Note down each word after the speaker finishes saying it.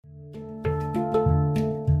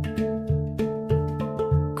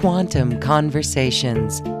Quantum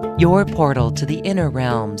Conversations, your portal to the inner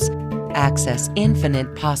realms. Access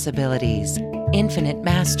infinite possibilities, infinite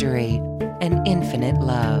mastery, and infinite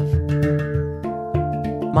love.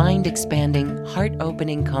 Mind-expanding,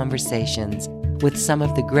 heart-opening conversations with some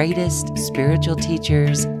of the greatest spiritual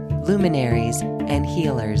teachers, luminaries, and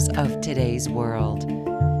healers of today's world.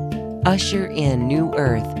 Usher in new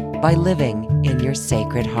earth by living in your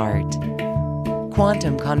sacred heart.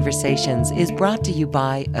 Quantum Conversations is brought to you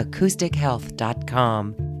by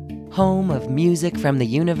AcousticHealth.com, home of music from the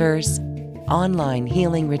universe, online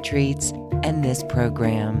healing retreats, and this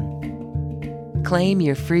program. Claim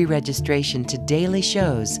your free registration to daily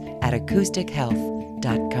shows at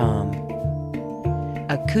AcousticHealth.com.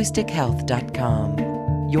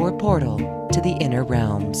 AcousticHealth.com, your portal to the inner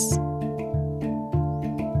realms.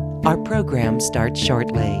 Our program starts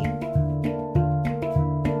shortly.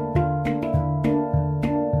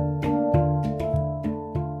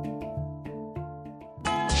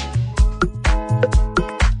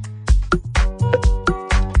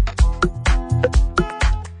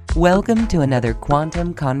 Welcome to another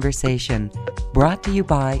Quantum Conversation, brought to you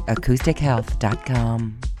by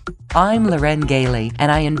AcousticHealth.com. I'm Loren Gailey,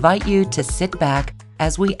 and I invite you to sit back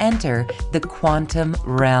as we enter the quantum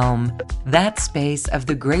realm, that space of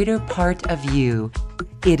the greater part of you.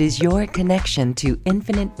 It is your connection to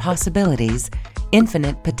infinite possibilities,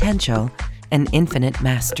 infinite potential, and infinite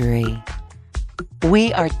mastery.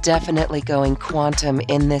 We are definitely going quantum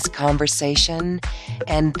in this conversation,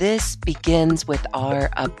 and this begins with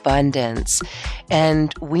our abundance.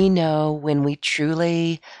 And we know when we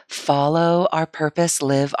truly follow our purpose,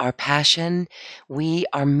 live our passion, we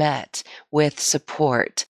are met with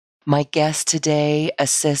support. My guest today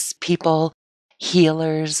assists people,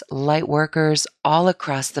 healers, light workers all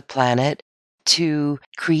across the planet to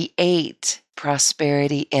create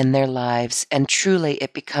prosperity in their lives, and truly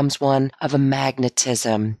it becomes one of a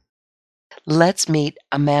magnetism. Let's meet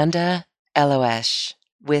Amanda Eloesh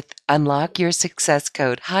with Unlock Your Success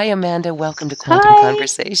Code. Hi, Amanda. Welcome to Quantum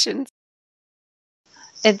Conversations.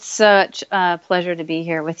 It's such a pleasure to be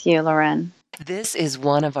here with you, Loren. This is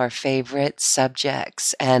one of our favorite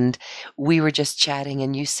subjects, and we were just chatting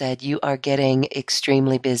and you said you are getting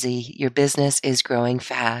extremely busy. Your business is growing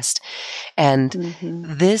fast, and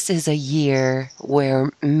this is a year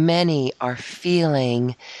where many are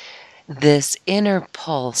feeling this inner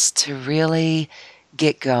pulse to really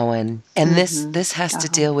get going. And this has to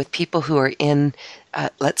deal with people who are in,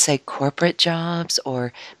 let's say, corporate jobs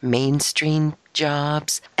or mainstream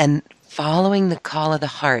jobs, and following the call of the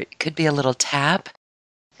heart could be a little tap.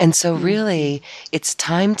 And so really, it's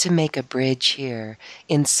time to make a bridge here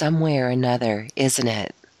in some way or another, isn't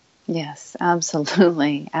it? Yes,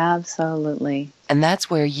 absolutely. Absolutely. And that's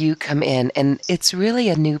where you come in. And it's really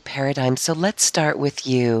a new paradigm. So let's start with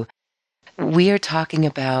you. We are talking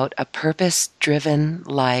about a purpose-driven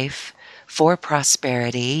life for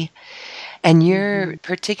prosperity. And you're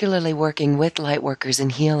particularly working with lightworkers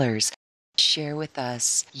and healers. Share with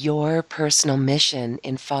us your personal mission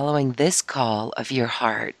in following this call of your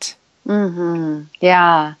heart.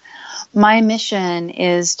 Yeah. My mission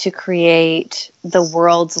is to create the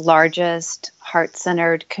world's largest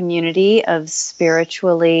heart-centered community of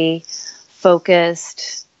spiritually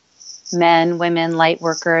focused men, women, light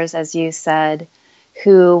workers, as you said,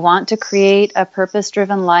 who want to create a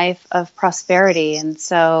purpose-driven life of prosperity. And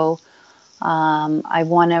so I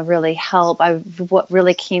want to really help. What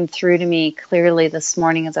really came through to me clearly this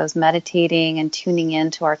morning as I was meditating and tuning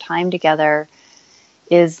into our time together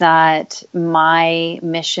is that my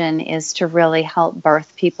mission is to really help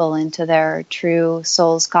birth people into their true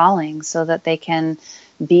soul's calling so that they can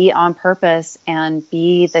be on purpose and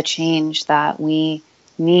be the change that we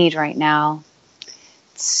need right now.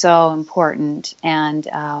 It's so important. And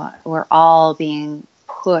we're all being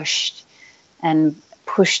pushed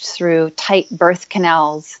through tight birth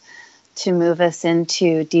canals to move us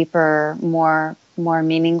into deeper, more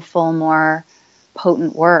meaningful, more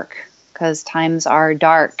potent work, because times are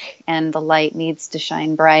dark and the light needs to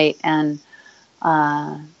shine bright. And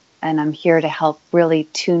I'm here to help really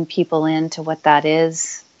tune people into what that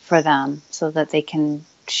is for them so that they can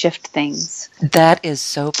shift things. That is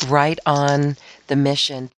so right on the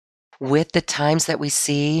mission. With the times that we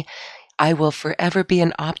see, I will forever be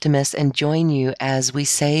an optimist and join you as we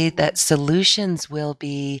say that solutions will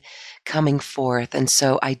be coming forth. And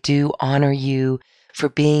so I do honor you for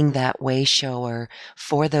being that way shower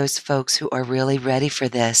for those folks who are really ready for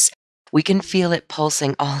this. We can feel it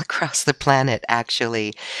pulsing all across the planet,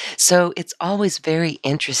 actually. So it's always very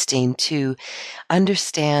interesting to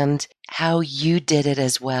understand how you did it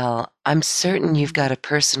as well. I'm certain you've got a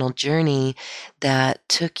personal journey that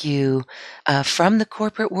took you from the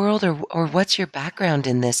corporate world, or what's your background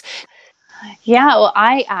in this? Yeah, well,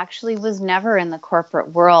 I actually was never in the corporate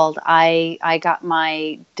world. I got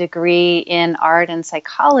my degree in art and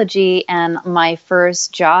psychology, and my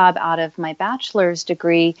first job out of my bachelor's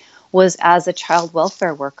degree was as a child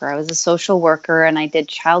welfare worker. I was a social worker, and I did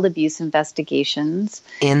child abuse investigations.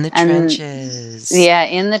 In the And trenches. yeah,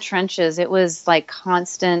 in the trenches, it was like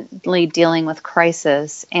constantly dealing with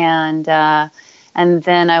crisis. And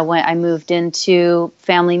then I moved into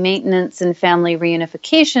family maintenance and family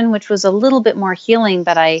reunification, which was a little bit more healing,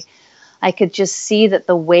 but I could just see that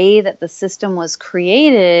the way that the system was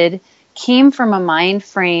created came from a mind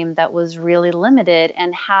frame that was really limited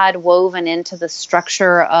and had woven into the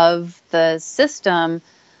structure of the system,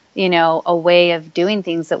 a way of doing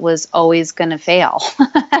things that was always going to fail,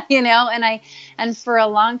 and for a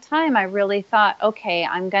long time, I really thought, okay,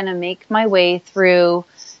 I'm going to make my way through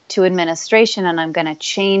to administration, and I'm going to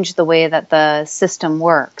change the way that the system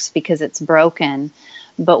works because it's broken.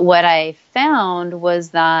 But what I found was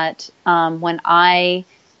that when I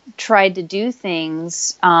tried to do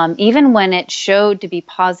things, even when it showed to be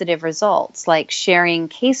positive results, like sharing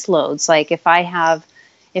caseloads, like if I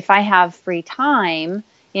have free time,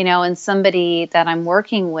 and somebody that I'm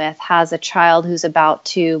working with has a child who's about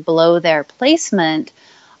to blow their placement,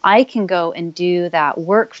 I can go and do that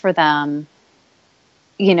work for them,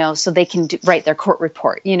 so they can write their court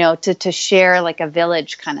report, to share like a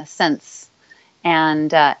village kind of sense.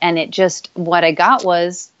 And it just, what I got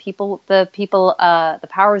was the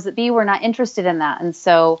powers that be were not interested in that. And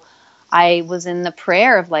so I was in the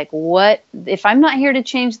prayer of like, what, if I'm not here to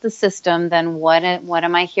change the system, then what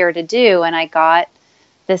am I here to do? And I got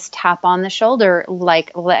this tap on the shoulder.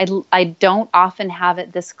 Like, I don't often have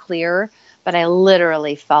it this clear, but I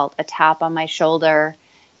literally felt a tap on my shoulder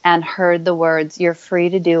and heard the words, "You're free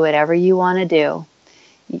to do whatever you want to do.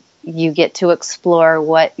 You get to explore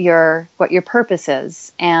what your purpose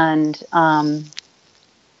is." And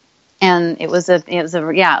it was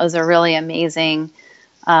a really amazing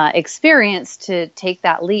experience to take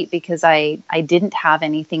that leap, because I didn't have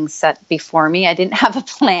anything set before me. I didn't have a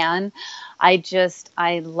plan. I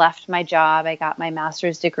left my job. I got my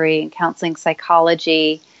master's degree in counseling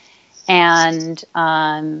psychology. And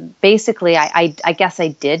basically, I guess I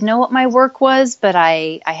did know what my work was, but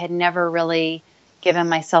I had never really given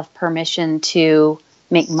myself permission to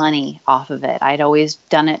make money off of it. I'd always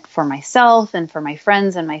done it for myself and for my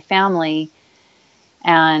friends and my family.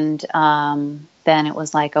 And then it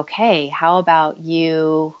was like, okay, how about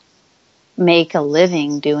you make a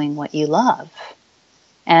living doing what you love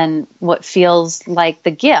and what feels like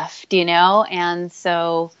the gift, And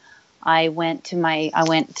so I went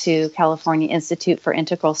to California Institute for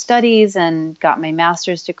Integral Studies and got my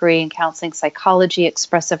master's degree in counseling psychology,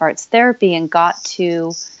 expressive arts therapy, and got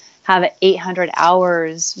to have 800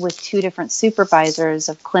 hours with 2 different supervisors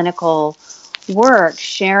of clinical work,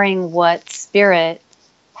 sharing what spirit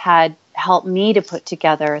had helped me to put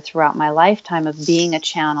together throughout my lifetime of being a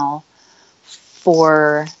channel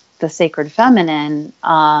for the sacred feminine,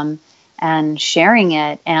 and sharing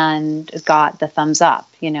it, and got the thumbs up.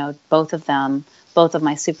 Both of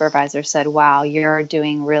my supervisors said, "Wow, you're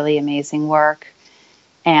doing really amazing work.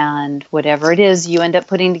 And whatever it is you end up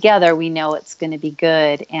putting together, we know it's going to be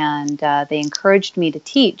good." And they encouraged me to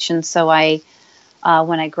teach. And so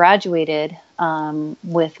when I graduated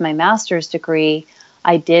with my master's degree,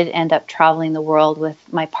 I did end up traveling the world with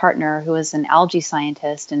my partner, who is an algae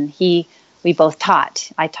scientist, and we both taught.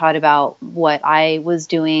 I taught about what I was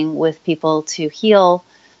doing with people to heal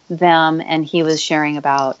them, and he was sharing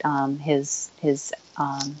about his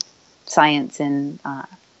science in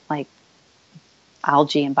like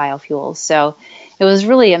algae and biofuels. So it was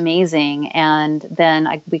really amazing. And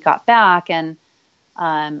then we got back, and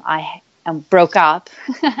I broke up,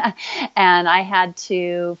 and I had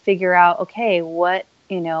to figure out, okay, what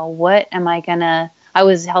am I gonna? I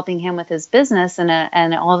was helping him with his business, and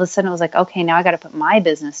all of a sudden it was like, okay, now I got to put my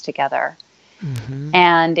business together. Mm-hmm.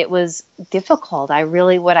 And it was difficult.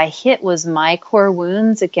 What I hit was my core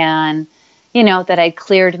wounds again, that I'd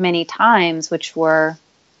cleared many times, which were,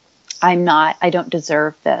 I don't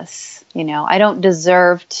deserve this. I don't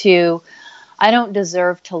deserve to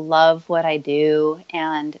love what I do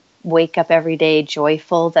and wake up every day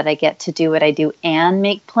joyful that I get to do what I do and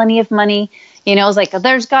make plenty of money. It's like,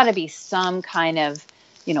 there's got to be some kind of,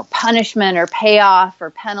 punishment or payoff or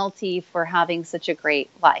penalty for having such a great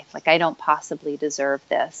life. Like, I don't possibly deserve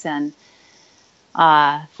this. And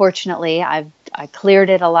fortunately, I cleared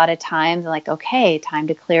it a lot of times. Like, okay, time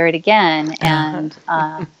to clear it again. And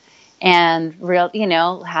and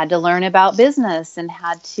had to learn about business and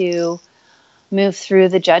had to move through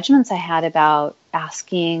the judgments I had about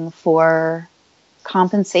asking for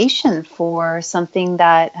compensation for something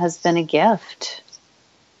that has been a gift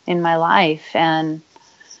in my life. And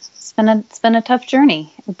it's been a tough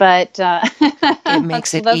journey, but It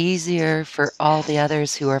makes it easier for all the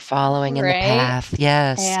others who are following in the right. path.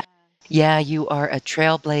 Yes. Yeah. Yeah, you are a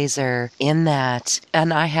trailblazer in that.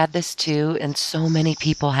 And I had this too, and so many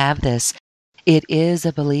people have this. It is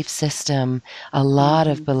a belief system, a lot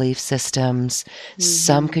of belief systems.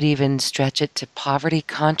 Some could even stretch it to poverty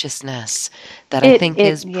consciousness that I think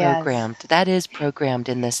is Yes. programmed. That is programmed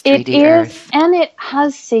in this It 3D is, earth. and it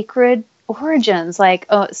has sacred origins. Like,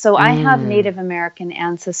 so I have Mm. Native American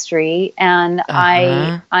ancestry, and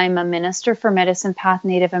Uh-huh. I'm a minister for Medicine Path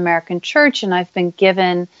Native American Church, and I've been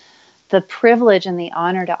given the privilege and the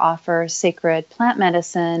honor to offer sacred plant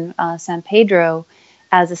medicine, San Pedro,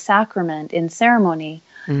 as a sacrament in ceremony.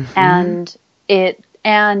 Mm-hmm.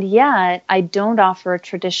 And yet I don't offer a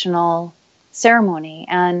traditional ceremony.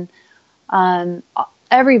 And um,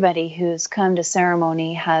 everybody who's come to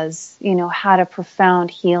ceremony has, had a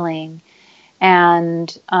profound healing and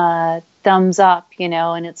thumbs up,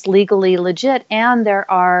 and it's legally legit. And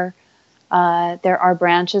there are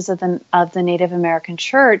branches of the Native American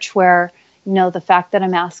Church where, the fact that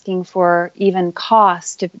I'm asking for even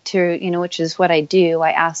cost to which is what I do,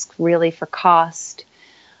 I ask really for cost.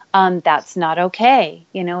 That's not okay.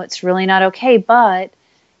 It's really not okay. But,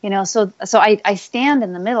 so I stand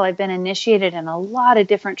in the middle. I've been initiated in a lot of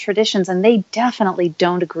different traditions, and they definitely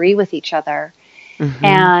don't agree with each other. Mm-hmm.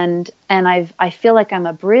 And I feel like I'm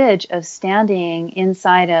a bridge of standing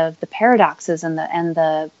inside of the paradoxes and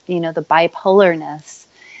the the bipolarness,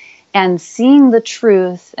 and seeing the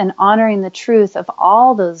truth and honoring the truth of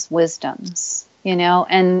all those wisdoms,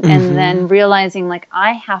 and then realizing, like,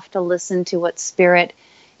 I have to listen to what Spirit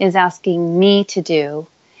is asking me to do.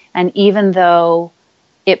 And even though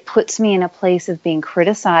it puts me in a place of being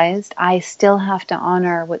criticized, I still have to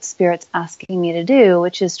honor what Spirit's asking me to do,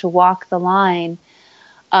 which is to walk the line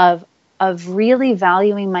of really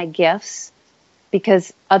valuing my gifts,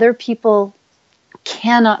 because other people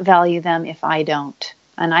cannot value them if I don't.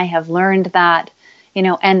 And I have learned that,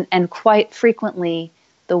 and quite frequently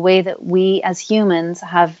the way that we as humans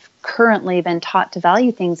have currently been taught to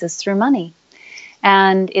value things is through money.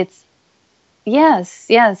 And it's yes.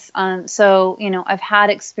 So, I've had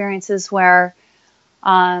experiences where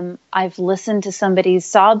I've listened to somebody's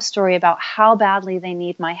sob story about how badly they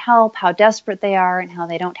need my help, how desperate they are, and how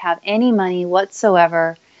they don't have any money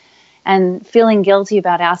whatsoever, and feeling guilty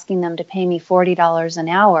about asking them to pay me $40 an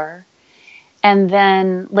hour. And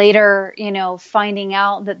then later, finding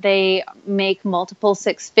out that they make multiple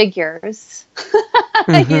six figures,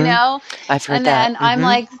 I've heard and that. then I'm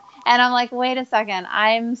like, wait a second,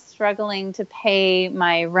 I'm struggling to pay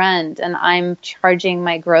my rent, and I'm charging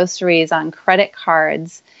my groceries on credit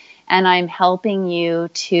cards, and I'm helping you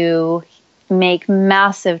to make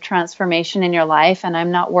massive transformation in your life, and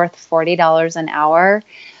I'm not worth $40 an hour.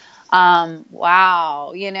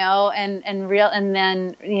 Wow, and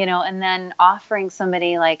then offering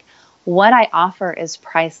somebody, like, what I offer is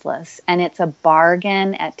priceless, and it's a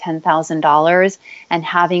bargain at $10,000, and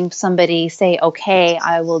having somebody say, okay,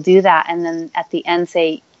 I will do that. And then at the end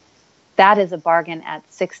say, that is a bargain at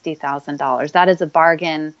 $60,000. That is a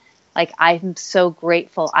bargain. Like, I'm so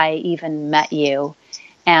grateful I even met you.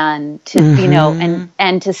 And to,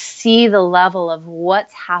 and to see the level of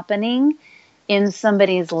what's happening in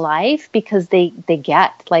somebody's life, because they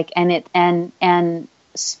get, like, and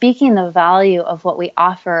speaking the value of what we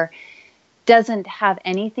offer doesn't have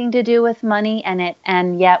anything to do with money,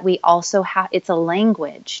 and yet we also have, it's a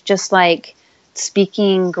language, just like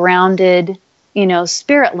speaking grounded,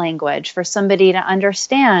 spirit language for somebody to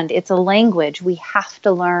understand. It's a language. We have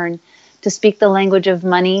to learn to speak the language of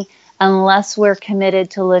money, unless we're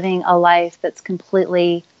committed to living a life that's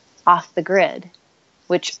completely off the grid,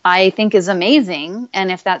 which I think is amazing.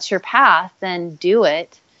 And if that's your path, then do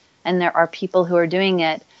it. And there are people who are doing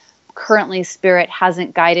it. Currently, Spirit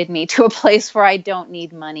hasn't guided me to a place where I don't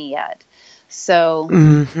need money yet. So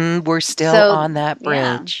we're still on that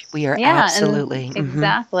bridge. We are absolutely. And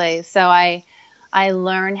exactly. So I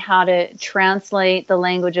learn how to translate the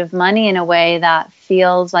language of money in a way that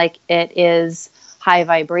feels like it is high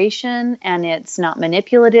vibration, and it's not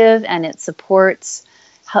manipulative, and it supports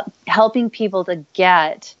helping people to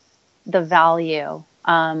get the value.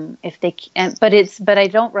 If they can, but I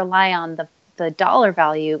don't rely on the dollar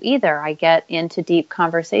value either. I get into deep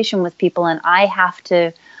conversation with people, and I have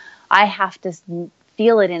to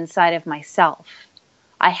feel it inside of myself.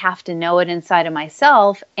 I have to know it inside of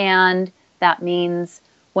myself. And that means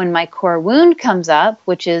when my core wound comes up,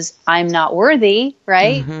 which is I'm not worthy,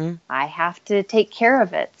 right? Mm-hmm. I have to take care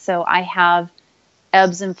of it. So I have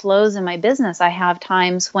ebbs and flows in my business. I have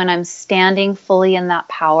times when I'm standing fully in that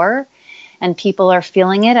power and people are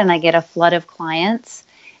feeling it and I get a flood of clients.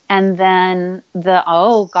 And then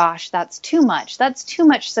oh gosh, that's too much. That's too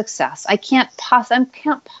much success. I can't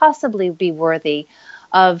possibly be worthy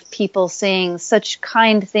of people saying such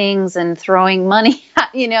kind things and throwing money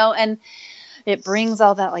at, and it brings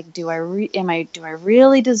all that, like, do I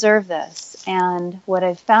really deserve this? And what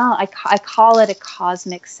I've found, I call it a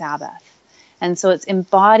cosmic Sabbath. And so it's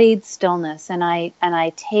embodied stillness. And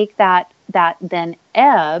I take that then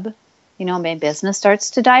ebb, my business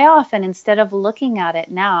starts to die off. And instead of looking at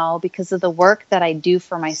it now, because of the work that I do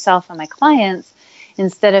for myself and my clients,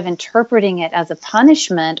 instead of interpreting it as a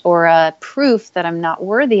punishment or a proof that I'm not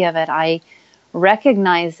worthy of it, I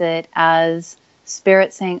recognize it as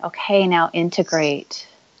Spirit saying, okay, now integrate.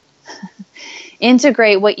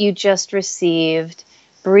 Integrate what you just received.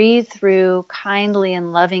 Breathe through kindly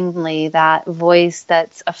and lovingly that voice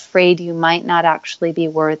that's afraid you might not actually be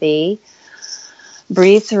worthy.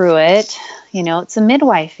 Breathe through it. It's a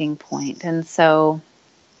midwifing point. And so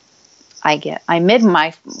I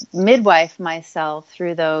midwife myself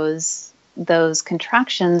through those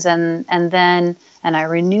contractions and I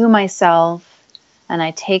renew myself and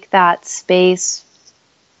I take that space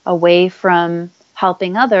away from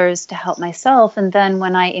helping others to help myself. And then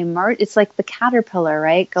when I emerge, it's like the caterpillar,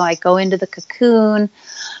 right? I go into the cocoon,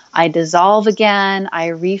 I dissolve again, I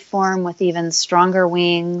reform with even stronger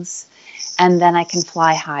wings, and then I can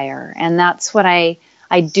fly higher. And that's what I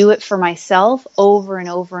do it for myself over and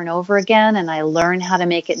over and over again. And I learn how to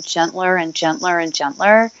make it gentler and gentler and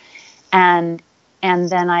gentler. And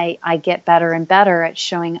then I get better and better at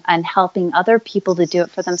showing and helping other people to do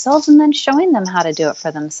it for themselves and then showing them how to do it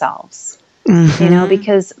for themselves. Mm-hmm.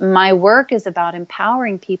 Because my work is about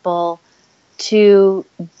empowering people to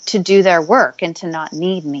do their work and to not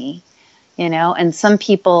need me, and some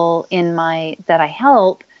people that I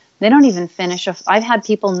help, they don't even finish I've had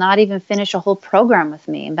people not even finish a whole program with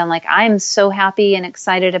me and been like, I'm so happy and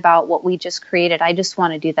excited about what we just created. I just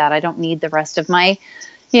want to do that. I don't need the rest of my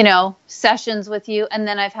sessions with you. And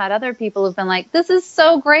then I've had other people who've been like, this is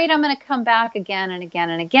so great. I'm going to come back again and again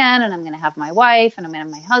and again. And I'm going to have my wife and I'm going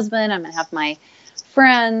to have my husband. I'm going to have my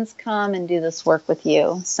friends come and do this work with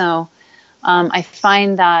you. So I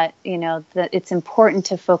find that, that it's important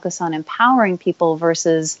to focus on empowering people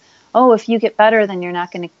versus, oh, if you get better, then you're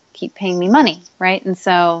not going to keep paying me money. Right. And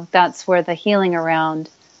so that's where the healing around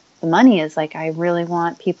the money is like, I really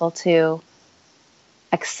want people to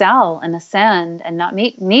excel and ascend and not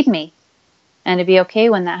need me, and to be okay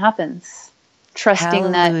when that happens,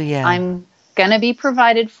 trusting Hallelujah. that I'm going to be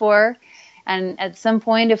provided for. And at some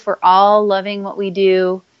point, if we're all loving what we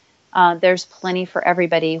do, there's plenty for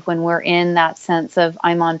everybody when we're in that sense of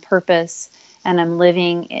I'm on purpose and I'm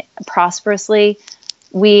living prosperously.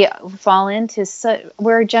 We fall into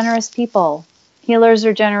we're generous people. Healers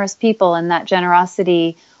are generous people, and that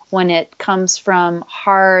generosity, when it comes from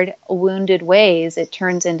hard, wounded ways, it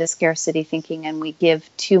turns into scarcity thinking, and we give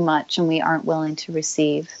too much and we aren't willing to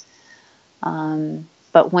receive.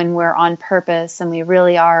 But when we're on purpose and we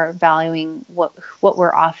really are valuing what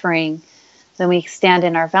we're offering, then we stand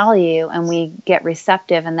in our value and we get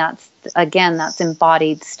receptive. And that's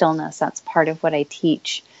embodied stillness. That's part of what I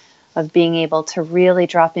teach, of being able to really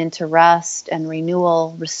drop into rest and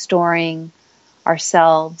renewal, restoring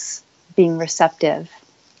ourselves, being receptive,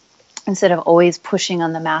 instead of always pushing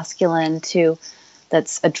on the masculine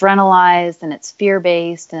that's adrenalized and it's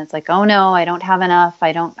fear-based and it's like, oh no, I don't have enough.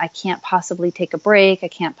 I can't possibly take a break. I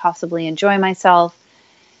can't possibly enjoy myself.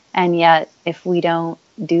 And yet if we don't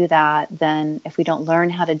do that, then if we don't learn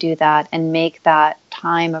how to do that and make that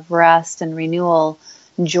time of rest and renewal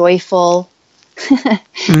joyful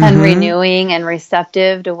Mm-hmm. and renewing and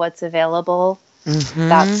receptive to what's available, Mm-hmm.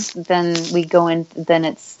 that's then we go in,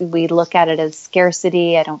 then we look at it as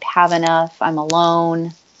scarcity. I don't have enough. I'm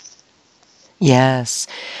alone. Yes.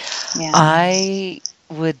 Yeah. I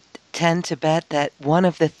would tend to bet that one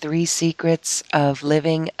of the 3 secrets of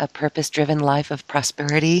living a purpose-driven life of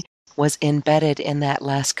prosperity was embedded in that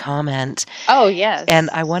last comment. Oh, yes. And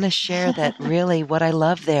I want to share that really what I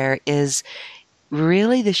love there is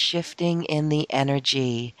really the shifting in the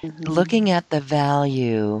energy, looking at the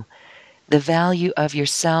value of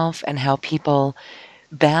yourself and how people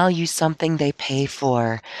value something they pay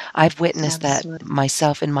for. I've witnessed Absolutely. that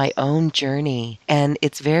myself in my own journey, and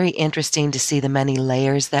it's very interesting to see the many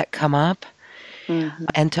layers that come up. Mm-hmm.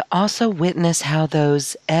 and to also witness how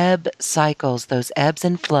those ebb cycles, those ebbs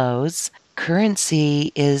and flows,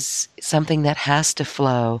 currency is something that has to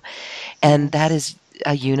flow, and that Yes. is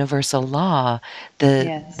a universal law, the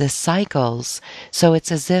Yes. cycles. So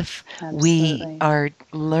it's as if we Absolutely. are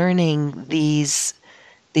learning these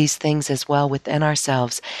things as well within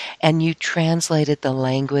ourselves, and you translated the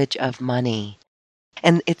language of money.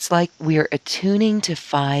 And it's like we're attuning to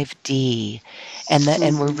 5D, and we're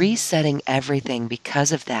Mm-hmm. resetting everything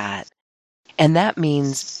because of that. And that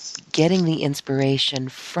means getting the inspiration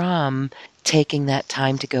from taking that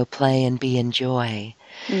time to go play and be in joy.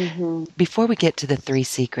 Mm-hmm. Before we get to the three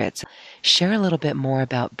secrets, share a little bit more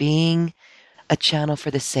about being a channel for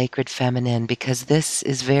the sacred feminine, because this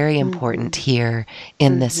is very important Mm-hmm. here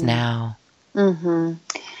in this Mm-hmm. now. Mm-hmm.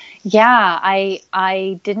 Yeah,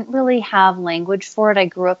 I didn't really have language for it. I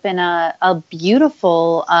grew up in a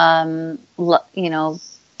beautiful,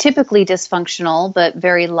 typically dysfunctional but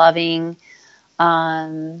very loving,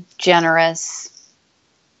 generous,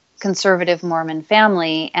 conservative Mormon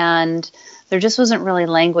family, and there just wasn't really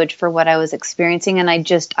language for what I was experiencing. And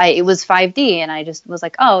it was 5D, and I just was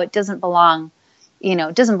like, oh, it doesn't belong.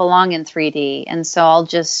 It doesn't belong in 3D, and so I'll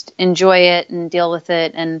just enjoy it and deal with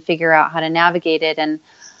it and figure out how to navigate it. And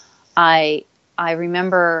I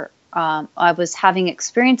remember I was having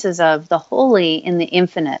experiences of the holy in the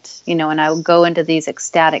infinite, and I would go into these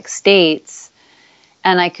ecstatic states,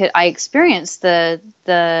 and I experienced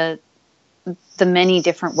the many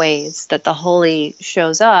different ways that the holy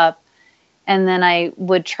shows up, and then I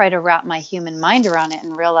would try to wrap my human mind around it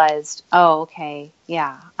and realized, oh, okay,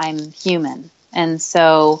 yeah, I'm human, and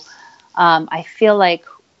so I feel like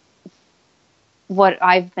what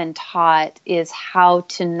I've been taught is how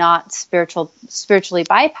to not spiritually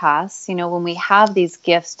bypass. When we have these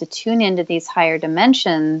gifts to tune into these higher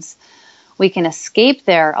dimensions, we can escape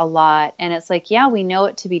there a lot. And it's like, yeah, we know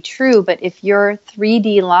it to be true, but if your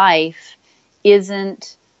 3D life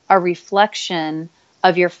isn't a reflection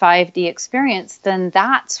of your 5D experience, then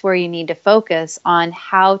that's where you need to focus on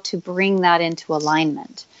how to bring that into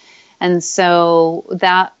alignment. And so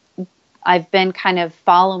that I've been kind of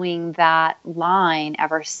following that line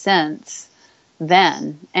ever since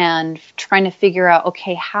then, and trying to figure out,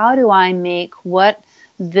 okay, how do I make what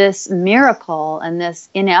this miracle and this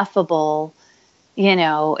ineffable,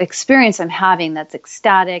 experience I'm having, that's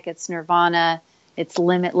ecstatic, it's nirvana, it's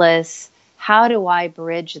limitless. How do I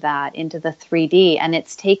bridge that into the 3D? And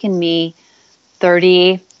it's taken me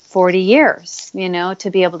 30, 40 years, to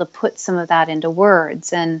be able to put some of that into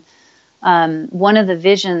words. And one of the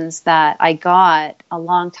visions that I got a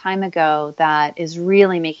long time ago that is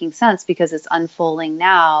really making sense because it's unfolding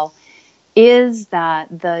now is that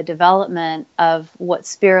the development of what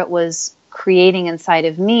Spirit was creating inside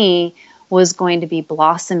of me was going to be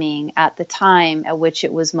blossoming at the time at which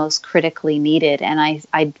it was most critically needed. And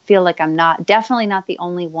I feel like I'm definitely not the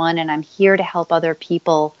only one, and I'm here to help other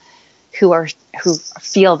people who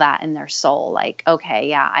feel that in their soul. Like, okay,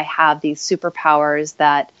 yeah, I have these superpowers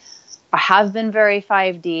that I have been very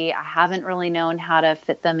 5D. I haven't really known how to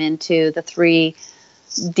fit them into the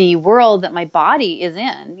 3D world that my body is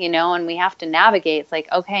in, and we have to navigate. It's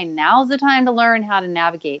like, okay, now's the time to learn how to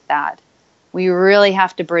navigate that. We really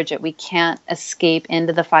have to bridge it. We can't escape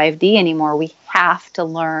into the 5D anymore. We have to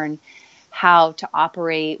learn how to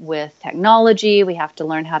operate with technology. We have to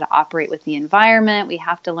learn how to operate with the environment. We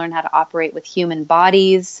have to learn how to operate with human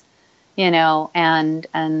bodies, and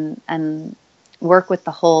work with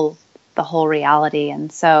the whole reality.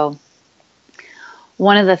 And so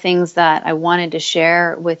one of the things that I wanted to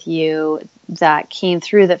share with you that came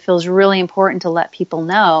through that feels really important to let people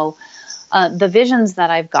know, the visions that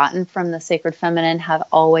I've gotten from the sacred feminine have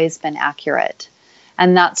always been accurate.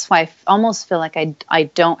 And that's why I almost feel like I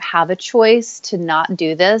don't have a choice to not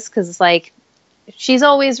do this, because it's like, she's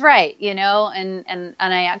always right, and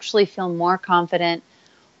I actually feel more confident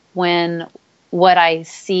when what I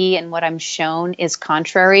see and what I'm shown is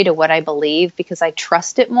contrary to what I believe, because I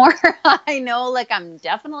trust it more. I know, like, I'm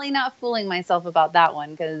definitely not fooling myself about that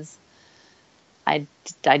one, because I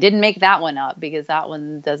didn't make that one up, because that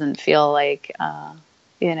one doesn't feel like,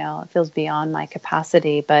 it feels beyond my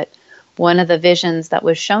capacity. But one of the visions that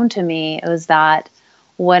was shown to me was that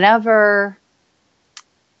whatever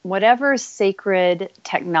sacred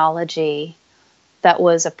technology that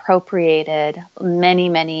was appropriated many,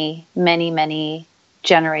 many, many, many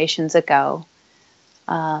generations ago,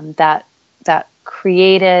 that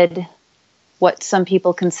created what some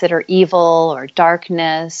people consider evil or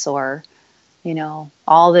darkness, or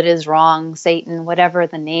all that is wrong, Satan, whatever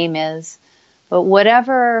the name is. But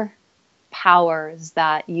whatever powers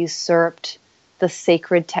that usurped the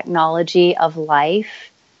sacred technology of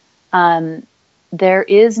life, there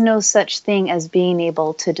is no such thing as being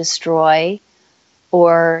able to destroy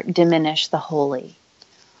or diminish the holy.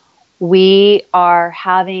 We are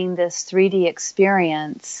having this 3D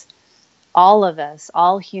experience, all of us,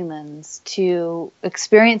 all humans, to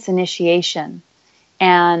experience initiation.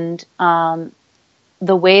 And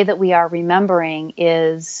the way that we are remembering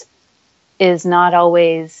is not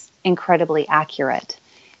always incredibly accurate.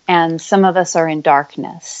 And some of us are in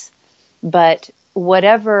darkness. But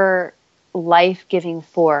whatever life-giving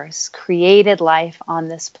force created life on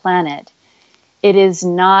this planet, it is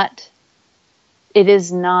not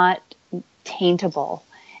taintable.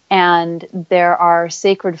 And there are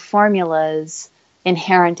sacred formulas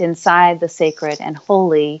inherent inside the sacred and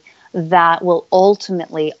holy that will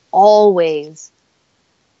ultimately always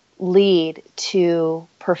lead to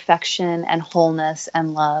perfection and wholeness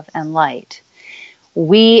and love and light.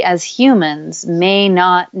 We as humans may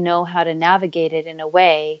not know how to navigate it in a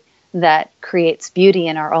way that creates beauty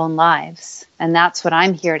in our own lives. And that's what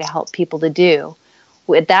I'm here to help people to do.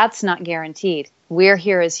 That's not guaranteed. We're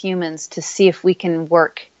here as humans to see if we can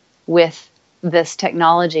work with this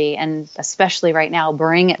technology, and especially right now,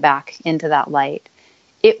 bring it back into that light.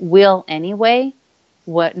 It will anyway,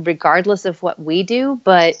 regardless of what we do,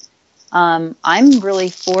 but I'm really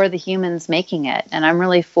for the humans making it, and I'm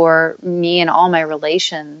really for me and all my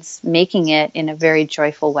relations making it in a very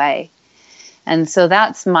joyful way. And so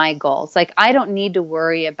that's my goal. It's like, I don't need to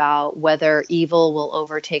worry about whether evil will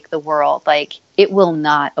overtake the world. Like, it will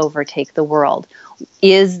not overtake the world.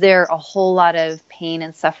 Is there a whole lot of pain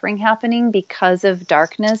and suffering happening because of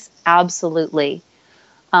darkness? Absolutely.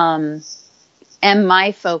 And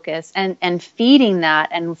my focus and feeding that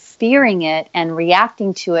and fearing it and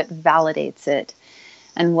reacting to it validates it.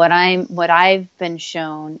 And what I've been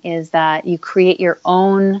shown is that you create your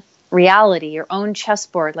own reality, your own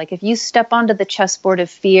chessboard. Like, if you step onto the chessboard of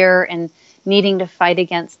fear and needing to fight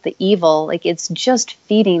against the evil, like, it's just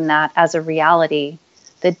feeding that as a reality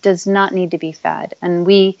that does not need to be fed. And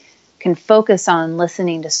we can focus on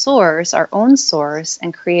listening to source, our own source,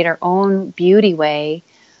 and create our own beauty way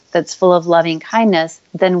that's full of loving kindness,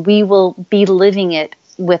 then we will be living it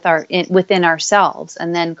within ourselves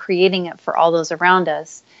and then creating it for all those around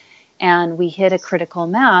us. And we hit a critical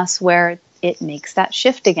mass where it makes that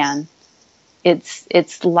shift again.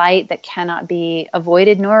 It's light that cannot be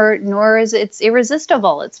avoided, nor is it's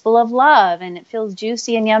irresistible. It's full of love, and it feels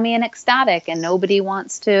juicy and yummy and ecstatic, and nobody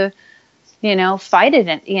wants to, fight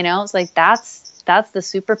it. It's like that's the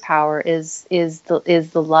superpower is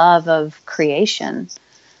the love of creation.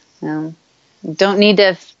 Don't need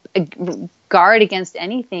to guard against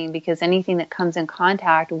anything, because anything that comes in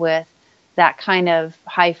contact with that kind of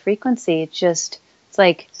high frequency, it's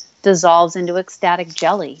like dissolves into ecstatic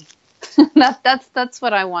jelly. That's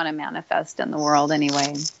what I want to manifest in the world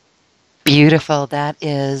anyway. Beautiful. That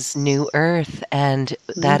is New Earth, and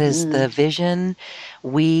that is the vision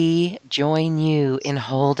we join you in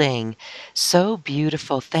holding. So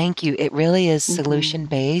beautiful. Thank you. It really is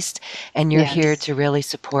solution-based, and you're here to really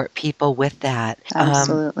support people with that.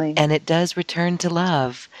 Absolutely. And it does return to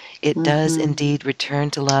love. It does indeed return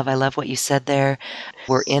to love. I love what you said there.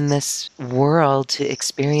 We're in this world to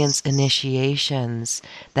experience initiations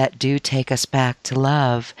that do take us back to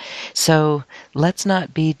love. So let's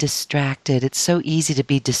not be distracted. It's so easy to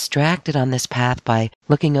be distracted on this path by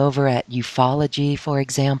looking over at ufology, for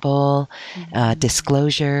example,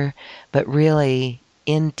 disclosure. But really,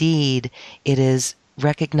 indeed, it is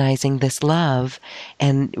recognizing this love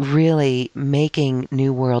and really making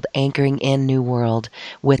New World, anchoring in New World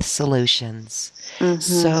with solutions.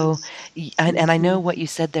 So, and I know what you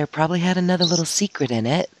said there probably had another little secret in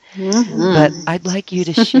it. But I'd like you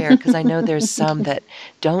to share, because I know there's some that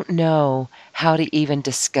don't know how to even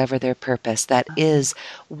discover their purpose. That is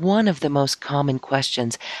one of the most common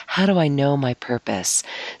questions. How do I know my purpose?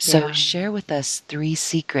 So share with us 3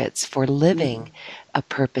 secrets for living a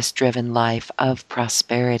purpose-driven life of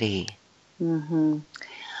prosperity.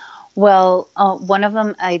 Well, one of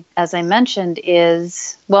them, as I mentioned,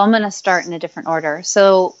 is, I'm going to start in a different order.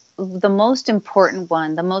 So the most important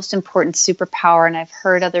one, the most important superpower, and I've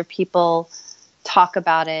heard other people talk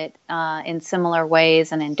about it in similar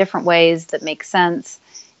ways and in different ways that make sense.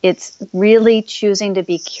 It's really choosing to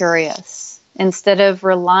be curious instead of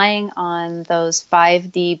relying on those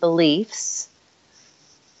 5D beliefs,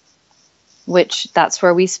 which that's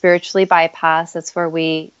where we spiritually bypass. That's where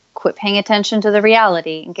we quit paying attention to the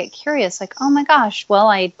reality and get curious. Like, oh my gosh, well,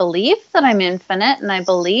 I believe that I'm infinite and I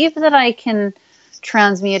believe that I can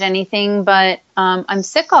transmute anything, but I'm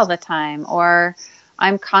sick all the time, or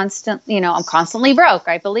I'm constantly broke.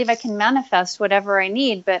 I believe I can manifest whatever I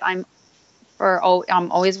need, but I'm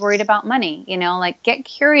always worried about money. Like, get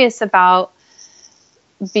curious about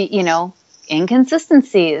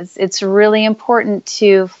inconsistencies. It's really important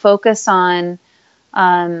to focus on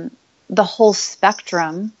the whole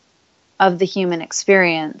spectrum of the human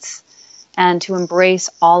experience, and to embrace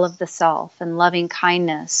all of the self and loving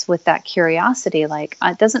kindness with that curiosity. Like,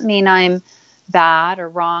 it doesn't mean I'm bad or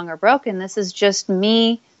wrong or broken. This is just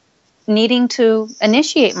me needing to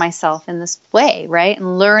initiate myself in this way, right?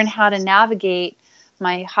 And learn how to navigate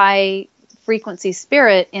my high frequency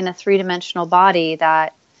spirit in a three-dimensional body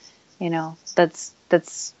that,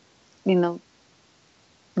 that's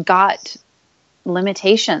got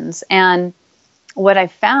limitations. And what I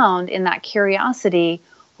found in that curiosity,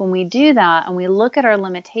 when we do that and we look at our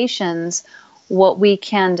limitations, what we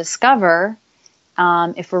can discover,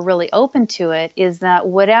 if we're really open to it, is that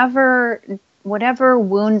whatever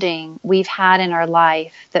wounding we've had in our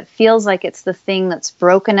life that feels like it's the thing that's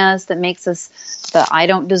broken us, that makes us I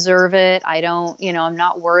don't deserve it, I'm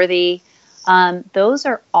not worthy. Those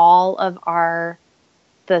are all of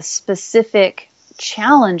the specific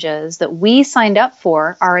challenges that we signed up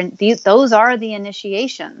for. Those are the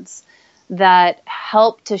initiations that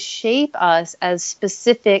help to shape us as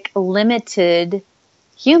specific, limited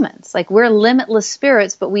humans. Like, we're limitless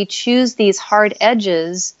spirits, but we choose these hard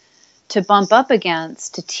edges to bump up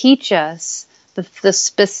against to teach us the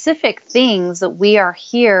specific things that we are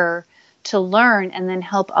here to learn and then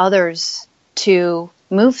help others to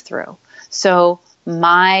move through. So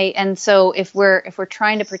if we're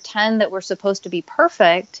trying to pretend that we're supposed to be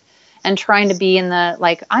perfect and trying to be in the,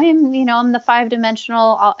 like, I'm the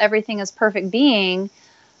 5-dimensional, everything is perfect being,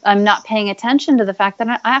 I'm not paying attention to the fact that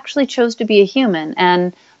I actually chose to be a human,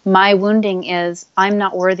 and my wounding is I'm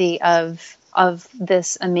not worthy of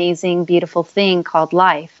this amazing, beautiful thing called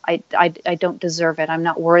life. I don't deserve it. I'm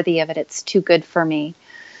not worthy of it. It's too good for me.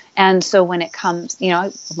 And so when it comes,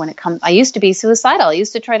 I used to be suicidal. I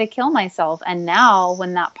used to try to kill myself. And now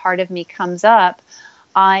when that part of me comes up,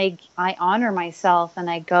 I honor myself, and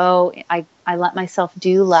I let myself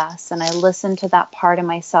do less, and I listen to that part of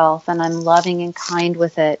myself, and I'm loving and kind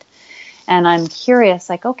with it. And I'm curious,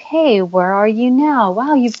 like, okay, where are you now?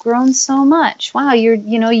 Wow, you've grown so much. Wow, you're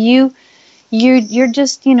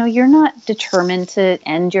just, you're not determined to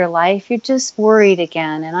end your life. You're just worried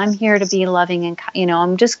again. And I'm here to be loving and,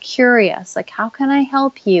 I'm just curious, like, how can I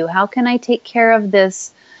help you? How can I take care of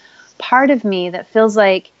this part of me that feels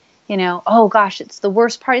like, oh gosh, it's the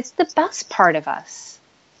worst part. It's the best part of us.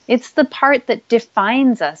 It's the part that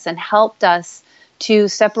defines us and helped us to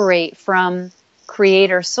separate from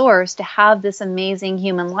creator source to have this amazing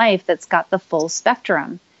human life that's got the full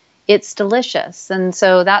spectrum. It's delicious. And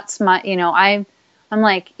so that's my, I'm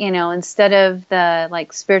like, instead of the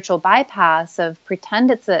like spiritual bypass of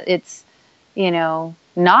pretend it's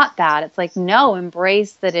not that, it's like, no,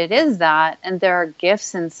 embrace that it is that. And there are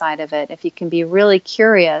gifts inside of it. If you can be really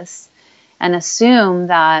curious and assume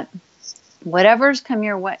that whatever's come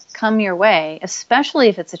your way, especially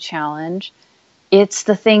if it's a challenge, it's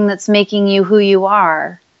the thing that's making you who you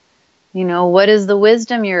are. What is the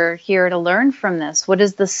wisdom you're here to learn from this? What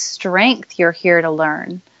is the strength you're here to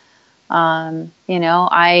learn? I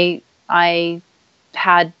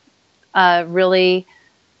had a really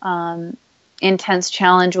intense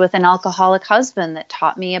challenge with an alcoholic husband that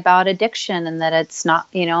taught me about addiction, and that it's not,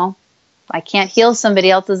 I can't heal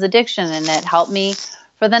somebody else's addiction, and it helped me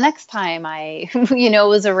for the next time I,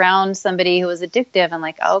 was around somebody who was addictive, and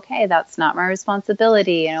like, okay, that's not my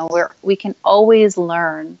responsibility. We can always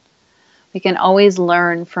learn. We can always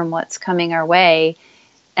learn from what's coming our way.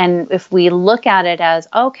 And if we look at it as,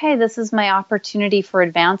 okay, this is my opportunity for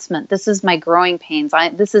advancement. This is my growing pains.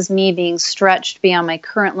 This is me being stretched beyond my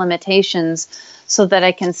current limitations so that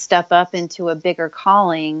I can step up into a bigger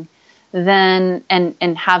calling, then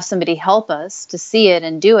and have somebody help us to see it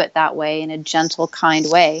and do it that way in a gentle, kind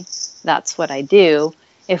way. That's what I do.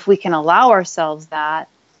 If we can allow ourselves that,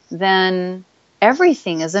 then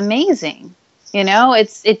everything is amazing.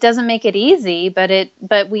 It doesn't make it easy,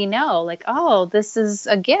 but we know, like, oh, this is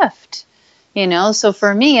a gift, So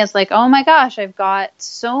for me, it's like, oh my gosh, I've got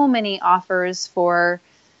so many offers for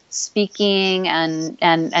speaking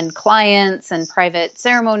and clients and private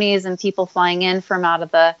ceremonies and people flying in from out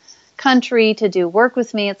of the country to do work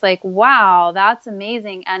with me. It's like, wow, that's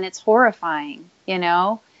amazing. And it's horrifying,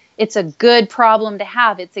 It's a good problem to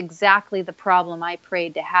have. It's exactly the problem I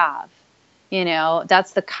prayed to have.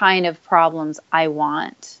 That's the kind of problems I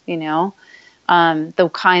want, the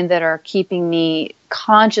kind that are keeping me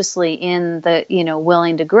consciously in the,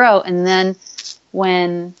 willing to grow. And then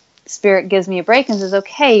when Spirit gives me a break and says,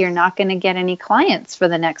 okay, you're not going to get any clients for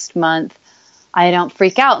the next month, I don't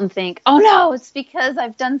freak out and think, oh no, it's because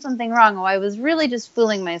I've done something wrong. Oh, I was really just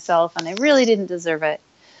fooling myself and I really didn't deserve it.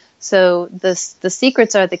 So the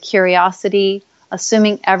secrets are the curiosity,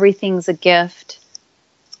 assuming everything's a gift,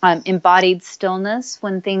 embodied stillness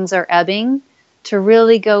when things are ebbing, to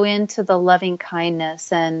really go into the loving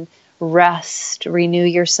kindness and rest, renew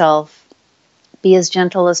yourself, be as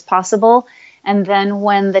gentle as possible. And then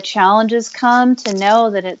when the challenges come, to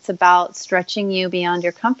know that it's about stretching you beyond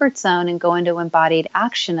your comfort zone and go into embodied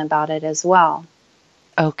action about it as well.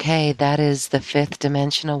 Okay, that is the fifth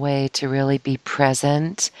dimensional way to really be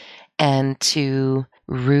present and to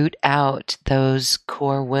root out those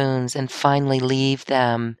core wounds and finally leave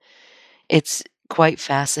them. It's quite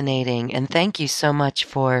fascinating. And thank you so much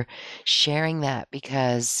for sharing that,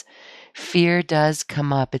 because fear does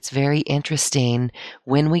come up. It's very interesting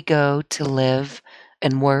when we go to live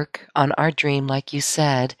and work on our dream, like you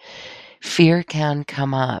said, fear can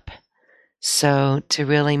come up. So to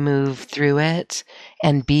really move through it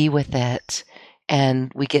and be with it,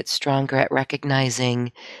 and we get stronger at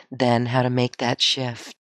recognizing then how to make that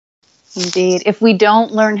shift. Indeed. If we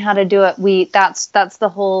don't learn how to do it, that's the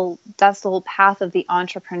whole path of the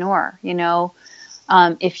entrepreneur.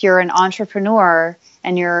 If you're an entrepreneur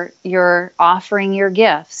and you're offering your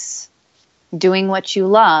gifts, doing what you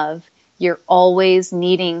love, you're always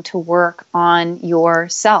needing to work on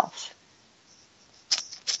yourself.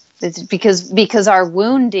 It's because our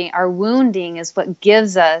wounding is what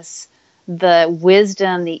gives us the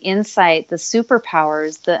wisdom, the insight, the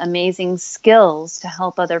superpowers, the amazing skills to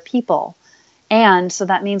help other people. And so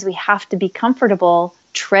that means we have to be comfortable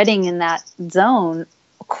treading in that zone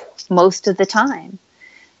most of the time.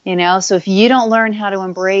 So if you don't learn how to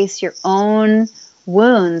embrace your own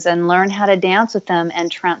wounds and learn how to dance with them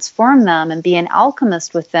and transform them and be an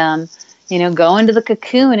alchemist with them, go into the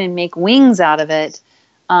cocoon and make wings out of it,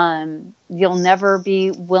 you'll never be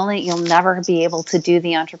able to do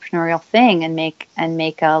the entrepreneurial thing and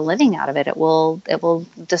make a living out of it. It will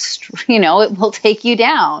destroy, it will take you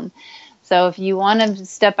down. So if you want to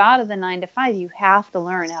step out of the 9 to 5, you have to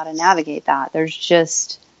learn how to navigate that. There's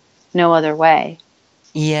just no other way.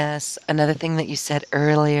 Yes. Another thing that you said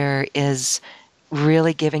earlier is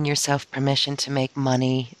really giving yourself permission to make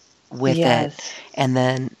money with Yes. it, and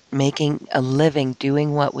then making a living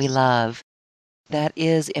doing what we love. That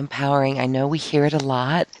is empowering. I know we hear it a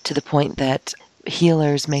lot, to the point that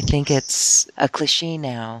healers may think it's a cliche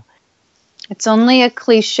now. It's only a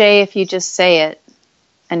cliche if you just say it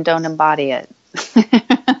and don't embody it.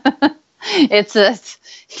 It's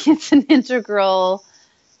an integral,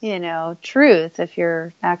 truth if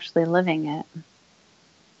you're actually living it.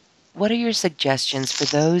 What are your suggestions for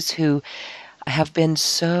those who have been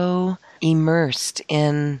so immersed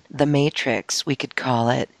in the matrix, we could call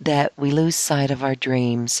it, that we lose sight of our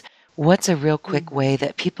dreams? What's a real quick way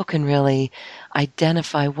that people can really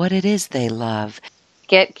identify what it is they love?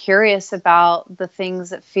 Get curious about the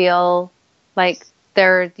things that feel like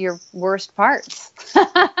they're your worst parts.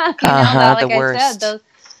 The worst.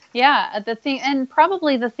 The thing, and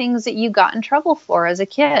probably the things that you got in trouble for as a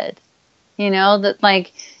kid.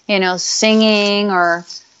 Singing, or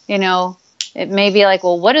it may be like,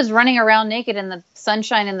 well, what does running around naked in the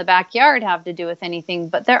sunshine in the backyard have to do with anything?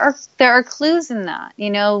 But there are clues in that.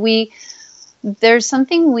 There's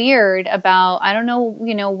something weird about, I don't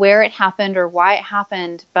know, where it happened or why it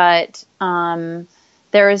happened, but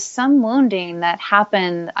there is some wounding that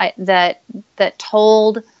happened that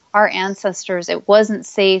told our ancestors it wasn't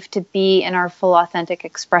safe to be in our full authentic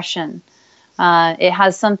expression. It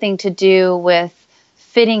has something to do with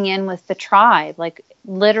fitting in with the tribe. Like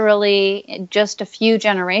literally just a few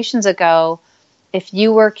generations ago, if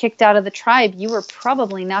you were kicked out of the tribe, you were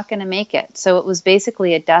probably not going to make it. So it was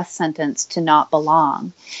basically a death sentence to not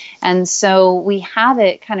belong. And so we have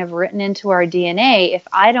it kind of written into our DNA. If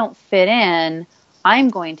I don't fit in, I'm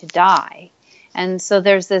going to die. And so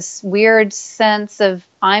there's this weird sense of,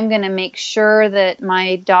 I'm going to make sure that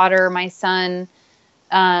my daughter, my son,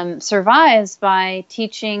 survives by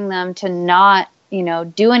teaching them to not,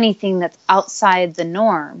 do anything that's outside the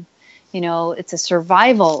norm. It's a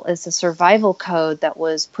survival code that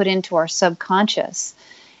was put into our subconscious.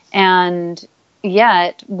 And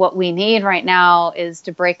yet what we need right now is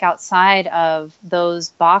to break outside of those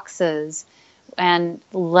boxes and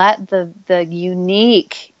let the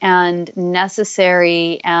unique and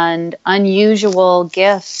necessary and unusual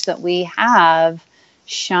gifts that we have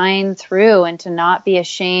shine through, and to not be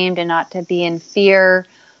ashamed and not to be in fear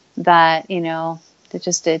that,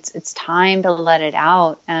 it's time to let it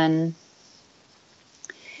out. And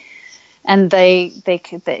And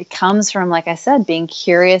it comes from, like I said, being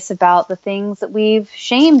curious about the things that we've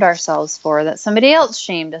shamed ourselves for, that somebody else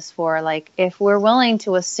shamed us for. Like, if we're willing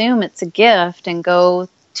to assume it's a gift and go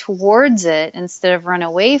towards it instead of run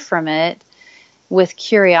away from it with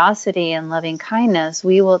curiosity and loving kindness,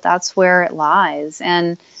 that's where it lies.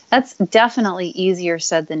 And that's definitely easier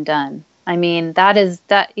said than done. I mean,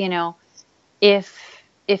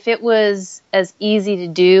 if it was as easy to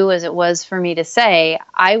do as it was for me to say,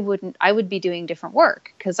 I would be doing different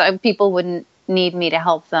work, because people wouldn't need me to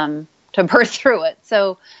help them to birth through it.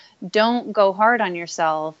 So don't go hard on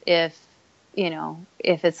yourself if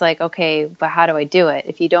it's like, okay, but how do I do it?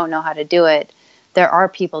 If you don't know how to do it, there are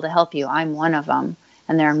people to help you. I'm one of them,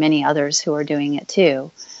 and there are many others who are doing it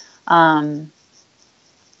too.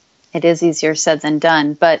 It is easier said than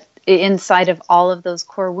done, but inside of all of those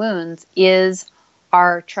core wounds is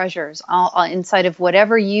our treasures. All inside of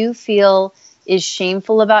whatever you feel is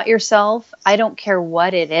shameful about yourself. I don't care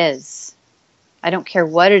what it is.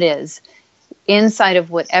 Inside of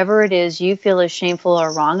whatever it is you feel is shameful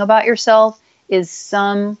or wrong about yourself is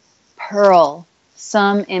some pearl,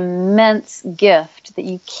 some immense gift that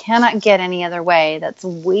you cannot get any other way, that's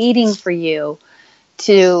waiting for you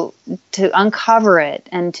to uncover it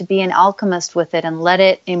and to be an alchemist with it and let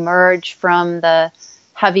it emerge from the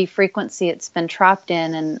heavy frequency it's been trapped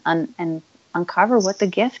in, and uncover what the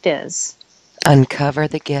gift is. Uncover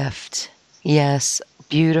the gift. Yes,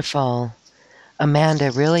 beautiful.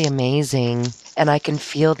 Amanda, really amazing. And I can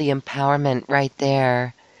feel the empowerment right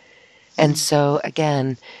there. And so,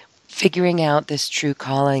 again, figuring out this true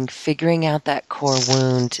calling, figuring out that core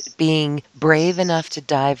wound, being brave enough to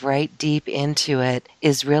dive right deep into it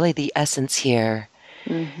is really the essence here.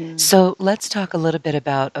 Mm-hmm. So let's talk a little bit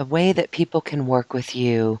about a way that people can work with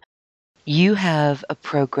you. You have a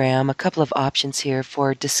program, a couple of options here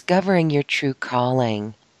for discovering your true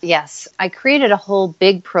calling. Yes, I created a whole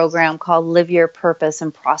big program called Live Your Purpose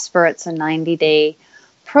and Prosper. It's a 90-day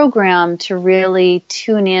program to really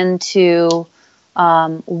tune into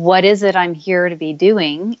what is it I'm here to be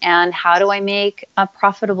doing, and how do I make a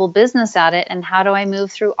profitable business at it, and how do I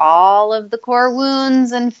move through all of the core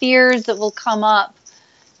wounds and fears that will come up,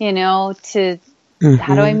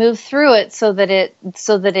 how do I move through it so that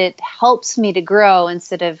it helps me to grow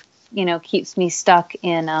instead of, keeps me stuck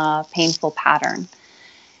in a painful pattern.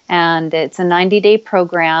 And it's a 90-day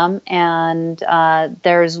program, and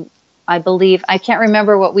there's, I believe, I can't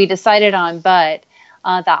remember what we decided on, but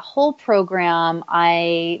that whole program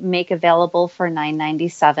I make available for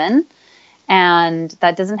 $9.97. And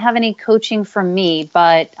that doesn't have any coaching from me,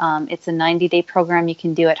 but it's a 90-day program you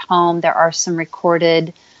can do at home. There are some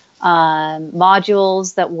recorded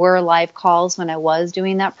modules that were live calls when I was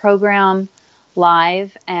doing that program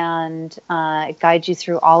live, and it guides you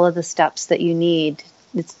through all of the steps that you need.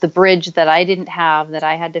 It's the bridge that I didn't have, that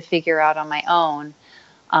I had to figure out on my own.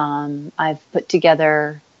 I've put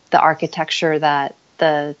together the architecture that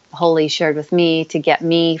the Holy shared with me to get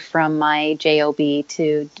me from my job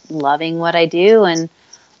to loving what I do and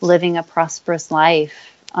living a prosperous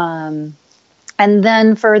life. And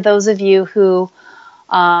then for those of you who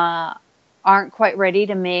aren't quite ready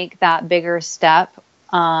to make that bigger step,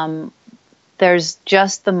 there's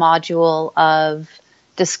just the module of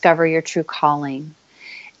Discover Your True Calling.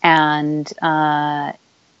 And I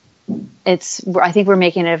think we're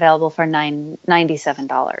making it available for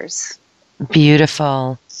 $97.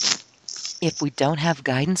 Beautiful. If we don't have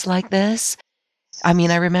guidance like this, I mean,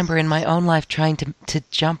 I remember in my own life trying to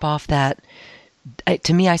jump off that.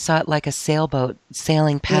 To me, I saw it like a sailboat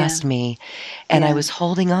sailing past me, and I was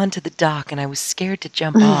holding on to the dock, and I was scared to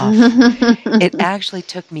jump off. It actually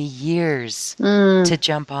took me years to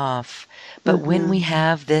jump off. But when we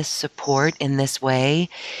have this support in this way,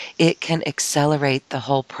 it can accelerate the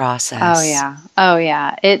whole process. Oh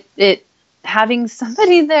yeah. It having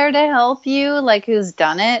somebody there to help you, like who's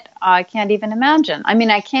done it, I can't even imagine. I mean,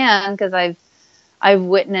 I can, because I've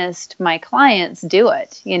witnessed my clients do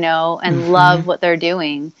it, and love what they're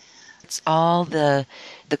doing. It's all the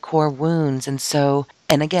core wounds.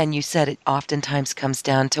 And again, you said it oftentimes comes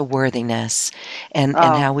down to worthiness and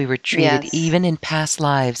how we were treated, even in past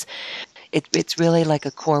lives. It's really like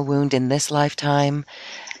a core wound in this lifetime.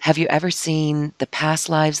 Have you ever seen the past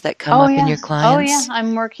lives that come up in your clients? Oh yeah,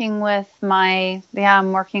 I'm working with a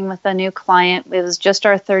new client. It was just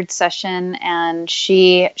our third session, and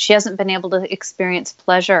she hasn't been able to experience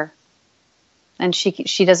pleasure, and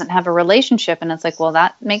she doesn't have a relationship. And it's like, well,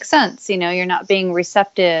 that makes sense. You're not being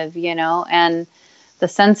receptive, and the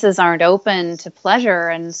senses aren't open to pleasure,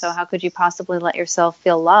 and so how could you possibly let yourself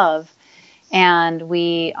feel love? And it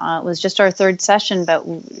was just our third session, but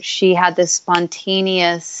she had this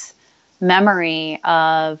spontaneous memory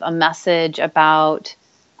of a message about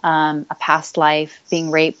a past life,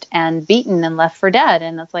 being raped and beaten and left for dead.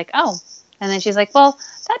 And it's like, oh. And then she's like, well,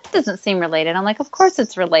 that doesn't seem related. I'm like, of course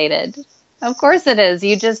it's related. Of course it is.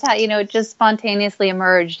 You just had, it just spontaneously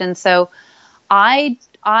emerged. And so I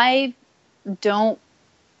don't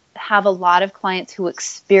have a lot of clients who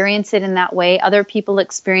experience it in that way. Other people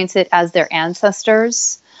experience it as their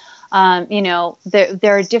ancestors. There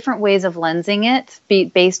are different ways of lensing it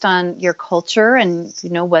based on your culture and,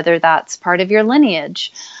 whether that's part of your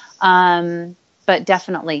lineage. But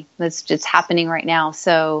definitely it's just happening right now.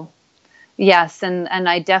 So yes. And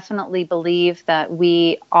I definitely believe that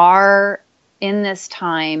we are in this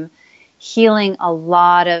time healing a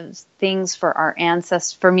lot of things for our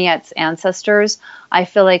ancestors. For me, it's ancestors. I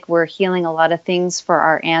feel like we're healing a lot of things for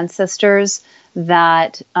our ancestors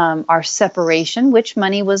that our separation, which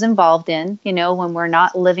money was involved in, when we're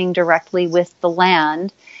not living directly with the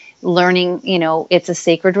land, learning, it's a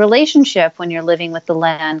sacred relationship when you're living with the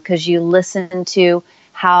land because you listen to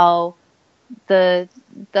how the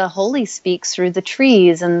holy speaks through the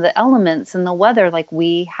trees and the elements and the weather. Like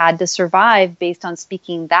we had to survive based on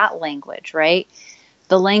speaking that language, right?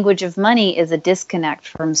 The language of money is a disconnect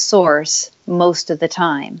from source most of the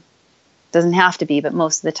time. Doesn't have to be, but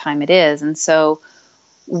most of the time it is. And so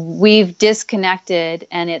we've disconnected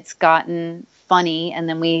and it's gotten funny. And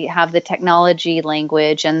then we have the technology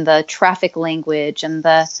language and the traffic language and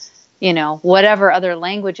the whatever other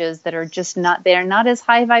languages that are just they're not as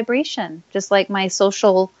high vibration, just like my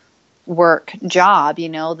social work job,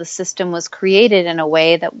 the system was created in a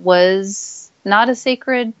way that was not a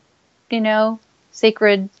sacred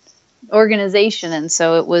organization. And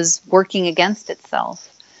so it was working against itself.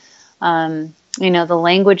 The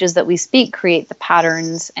languages that we speak create the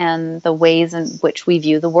patterns and the ways in which we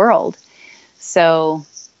view the world. So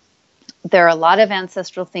there are a lot of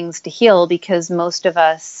ancestral things to heal because most of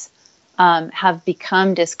us have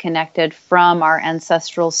become disconnected from our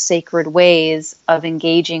ancestral sacred ways of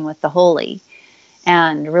engaging with the holy.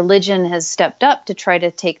 And religion has stepped up to try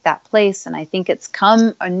to take that place. And I think it's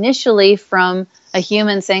come initially from a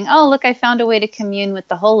human saying, oh, look, I found a way to commune with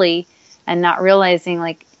the holy, and not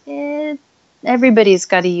realizing everybody's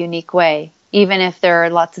got a unique way. Even if there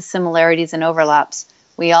are lots of similarities and overlaps,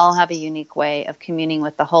 we all have a unique way of communing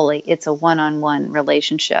with the holy. It's a one-on-one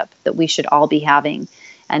relationship that we should all be having,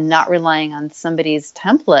 and not relying on somebody's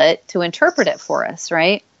template to interpret it for us,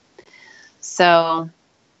 right? So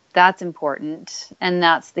that's important. And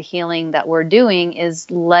that's the healing that we're doing, is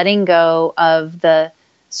letting go of the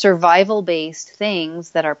survival-based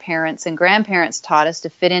things that our parents and grandparents taught us to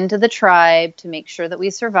fit into the tribe to make sure that we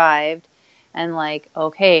survived. And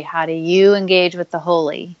okay, how do you engage with the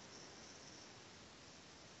holy?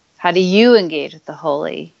 How do you engage with the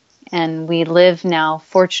holy? And we live now,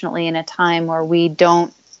 fortunately, in a time where we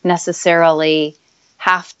don't necessarily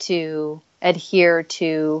have to adhere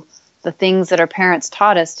to the things that our parents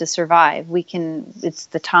taught us to survive. It's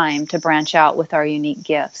the time to branch out with our unique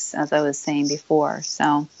gifts, as I was saying before.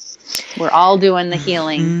 So we're all doing the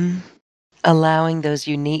healing. Mm-hmm. Allowing those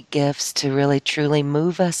unique gifts to really truly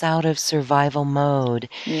move us out of survival mode.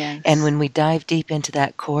 Yes. And when we dive deep into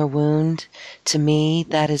that core wound, to me,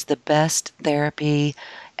 that is the best therapy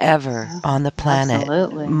ever on the planet.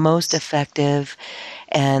 Absolutely. Most effective.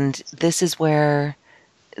 And this is where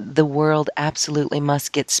the world absolutely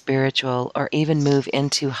must get spiritual, or even move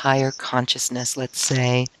into higher consciousness, let's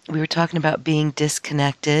say. We were talking about being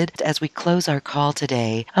disconnected. As we close our call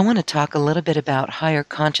today, I want to talk a little bit about higher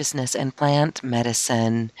consciousness and plant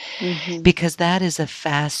medicine, because that is a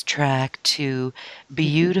fast track to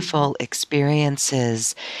beautiful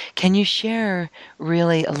experiences. Can you share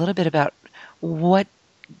really a little bit about what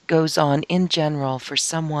goes on in general for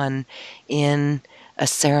someone in a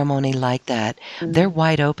ceremony like that? They're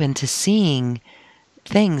wide open to seeing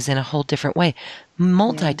things in a whole different way,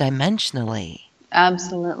 multidimensionally.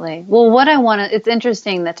 Absolutely. Well, it's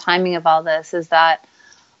interesting, the timing of all this is that,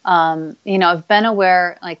 I've been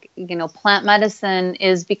aware, plant medicine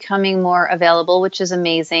is becoming more available, which is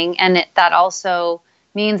amazing. And that also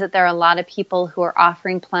means that there are a lot of people who are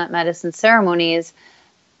offering plant medicine ceremonies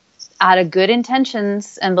out of good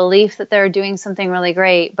intentions and belief that they're doing something really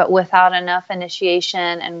great, but without enough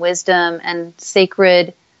initiation and wisdom and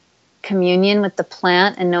sacred communion with the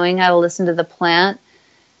plant and knowing how to listen to the plant,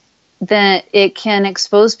 then it can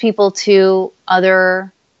expose people to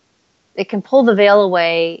it can pull the veil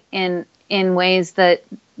away in ways that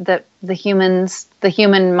the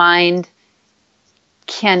human mind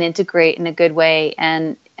can integrate in a good way.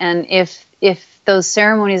 And if those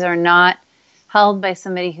ceremonies are not held by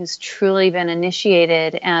somebody who's truly been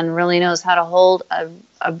initiated and really knows how to hold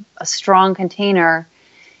a strong container,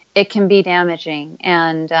 it can be damaging.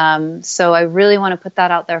 And so I really want to put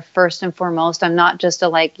that out there first and foremost. I'm not just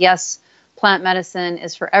yes, plant medicine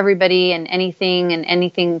is for everybody and anything,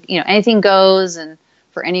 anything goes, and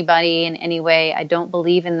for anybody in any way. I don't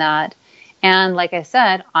believe in that. And like I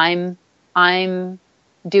said, I'm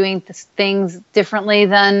doing things differently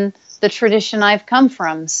than the tradition I've come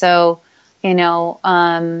from. So,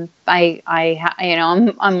 I'm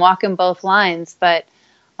walking both lines, but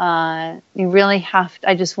you really have to,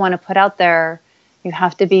 I just want to put out there, you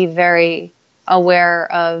have to be very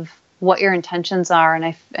aware of what your intentions are.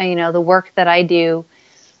 And the work that I do,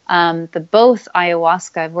 both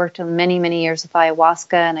ayahuasca, I've worked in many, many years with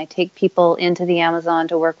ayahuasca, and I take people into the Amazon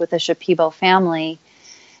to work with the Shipibo family.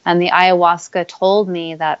 And the ayahuasca told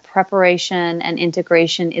me that preparation and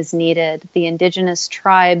integration is needed. The indigenous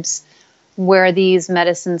tribes where these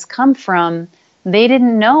medicines come from, they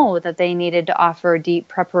didn't know that they needed to offer deep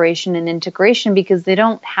preparation and integration because they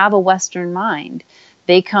don't have a Western mind.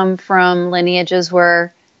 They come from lineages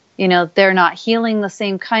where, they're not healing the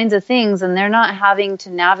same kinds of things, and they're not having to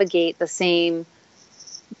navigate the same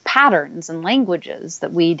patterns and languages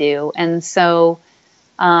that we do. And so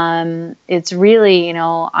it's really,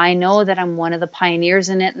 I know that I'm one of the pioneers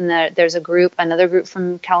in it, and that there's another group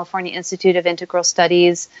from California Institute of Integral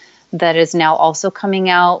Studies that is now also coming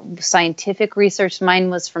out. Scientific research.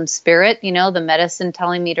 Mine was from spirit, the medicine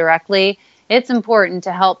telling me directly, it's important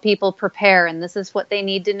to help people prepare, and this is what they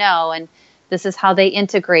need to know, and this is how they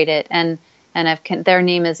integrate it. And their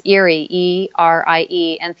name is ERIE,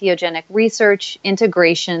 ERIE, Entheogenic Research,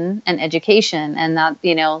 Integration, and Education. And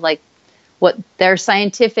that, what their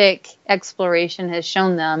scientific exploration has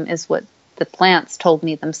shown them is what the plants told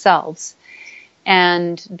me themselves.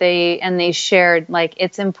 And they shared,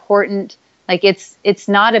 it's important, it's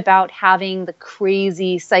not about having the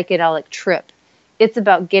crazy psychedelic trip. It's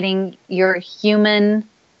about getting your human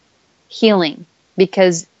healing,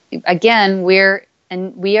 because again, we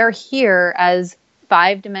are here as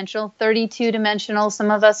 5-dimensional, 32-dimensional,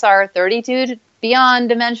 some of us are 32 beyond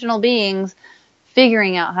dimensional beings,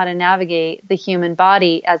 figuring out how to navigate the human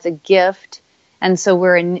body as a gift. And so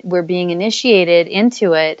we're being initiated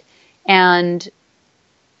into it. And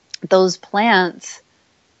those plants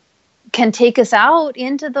can take us out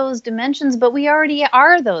into those dimensions, but we already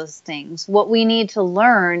are those things. What we need to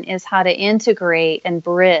learn is how to integrate and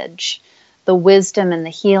bridge the wisdom and the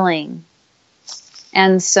healing.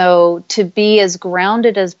 And so to be as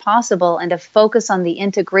grounded as possible and to focus on the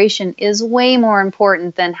integration is way more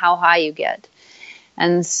important than how high you get.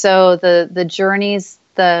 And so the journeys,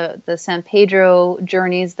 the San Pedro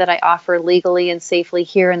journeys that I offer legally and safely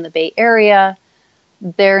here in the Bay Area,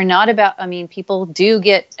 they're not about, people do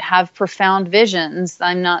have profound visions.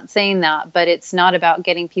 I'm not saying that, but it's not about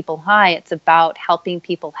getting people high. It's about helping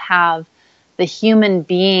people have the human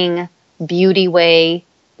being beauty way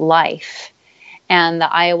life. And the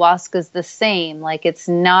ayahuasca is the same. It's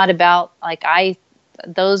not about,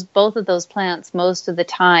 both of those plants, most of the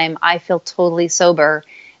time, I feel totally sober,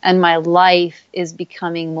 and my life is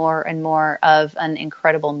becoming more and more of an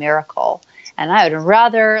incredible miracle. And I would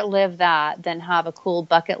rather live that than have a cool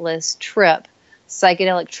bucket list trip,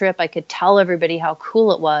 psychedelic trip. I could tell everybody how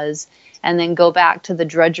cool it was, and then go back to the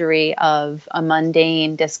drudgery of a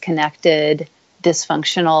mundane, disconnected,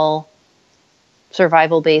 dysfunctional,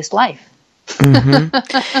 survival-based life.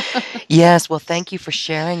 Mm-hmm. Yes, well, thank you for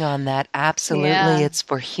sharing on that. Absolutely. Yeah. It's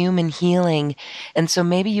for human healing. And so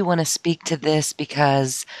maybe you want to speak to this,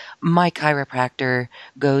 because my chiropractor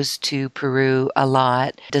goes to Peru a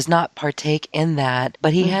lot, does not partake in that,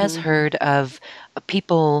 but he has heard of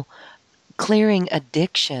people clearing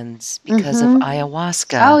addictions because of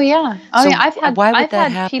ayahuasca. Oh, yeah. Oh, So yeah. why would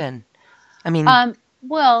that happen?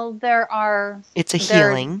 Well, there are... It's a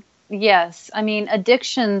healing. Yes.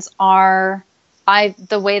 Addictions are,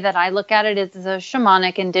 the way that I look at it is a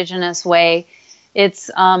shamanic indigenous way. It's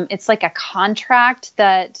like a contract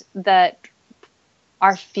that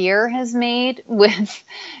our fear has made with,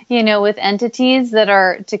 with entities that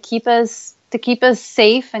are to keep us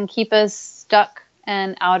safe and keep us stuck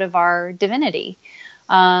and out of our divinity.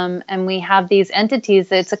 And we have these entities.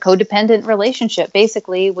 It's a codependent relationship,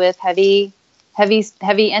 basically, with heavy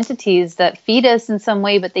entities that feed us in some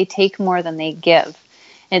way, but they take more than they give.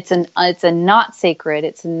 It's a not sacred,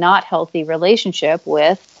 it's a not healthy relationship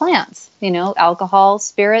with plants, alcohol,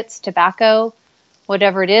 spirits, tobacco,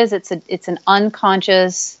 whatever it is. It's an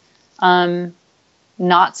unconscious,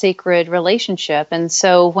 not sacred relationship. And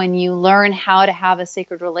so when you learn how to have a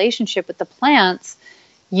sacred relationship with the plants,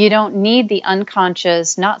 you don't need the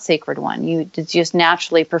unconscious, not sacred one. You just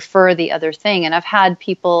naturally prefer the other thing. And I've had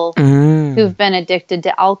people who've been addicted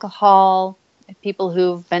to alcohol, people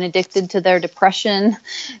who've been addicted to their depression,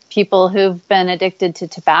 people who've been addicted to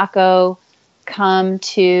tobacco, come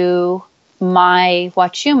to my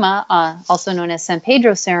Wachuma, also known as San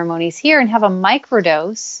Pedro ceremonies here, and have a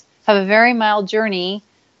microdose, have a very mild journey,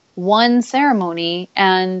 one ceremony,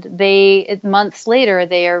 and months later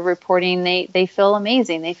they are reporting they feel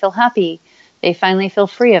amazing, they feel happy, they finally feel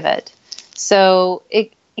free of it. So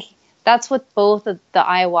that's what both the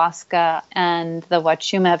ayahuasca and the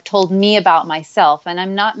Wachuma have told me about myself. And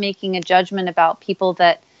I'm not making a judgment about people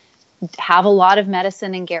that have a lot of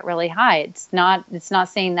medicine and get really high. It's not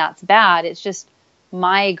saying that's bad. It's just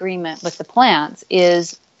my agreement with the plants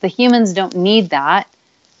is the humans don't need that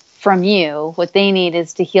from you. What they need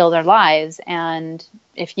is to heal their lives. And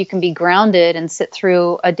if you can be grounded and sit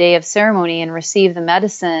through a day of ceremony and receive the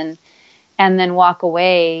medicine and then walk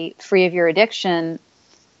away free of your addiction,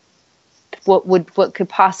 what could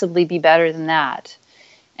possibly be better than that?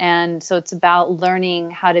 And so it's about learning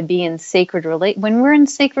how to be in sacred when we're in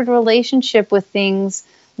sacred relationship with things,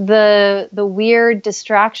 the weird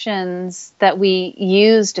distractions that we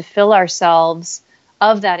use to fill ourselves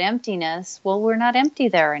of that emptiness, well, we're not empty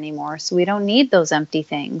there anymore. So we don't need those empty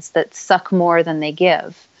things that suck more than they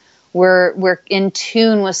give. We're in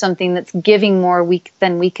tune with something that's giving more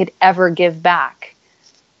than we could ever give back.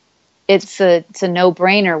 It's a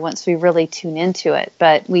no-brainer once we really tune into it.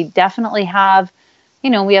 But we definitely have,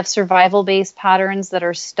 we have survival-based patterns that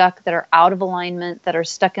are stuck, that are out of alignment, that are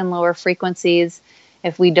stuck in lower frequencies.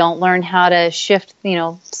 If we don't learn how to shift,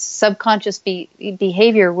 subconscious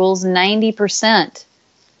behavior rules 90%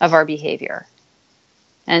 of our behavior.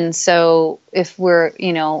 And so if we're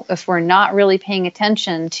not really paying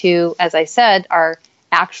attention to, as I said, our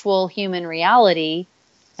actual human reality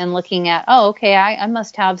and looking at, I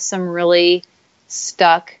must have some really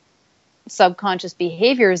stuck subconscious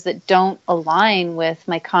behaviors that don't align with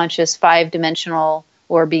my conscious 5-dimensional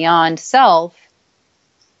or beyond self,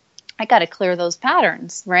 I got to clear those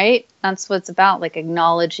patterns, right? That's what it's about, like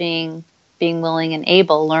acknowledging, being willing and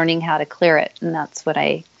able, learning how to clear it. And that's what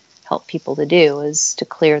I help people to do, is to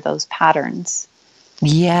clear those patterns.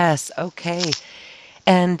 Yes, okay.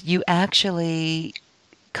 And you actually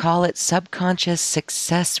call it subconscious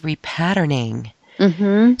success repatterning.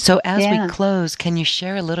 Mm-hmm. So as we close, can you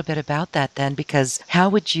share a little bit about that then? Because how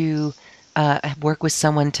would you work with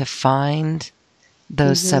someone to find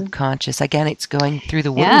those subconscious? Again, it's going through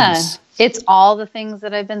the wounds. Yeah. It's all the things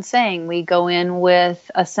that I've been saying. We go in with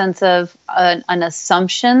a sense of an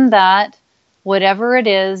assumption that whatever it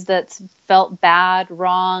is that's felt bad,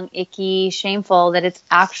 wrong, icky, shameful, that it's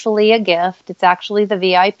actually a gift. It's actually the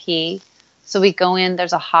VIP. So we go in,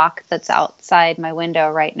 there's a hawk that's outside my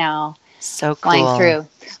window right now. So cool. Flying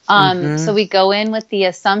through. So we go in with the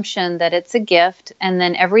assumption that it's a gift, and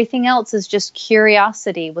then everything else is just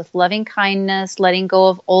curiosity with loving kindness, letting go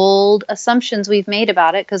of old assumptions we've made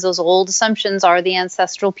about it, because those old assumptions are the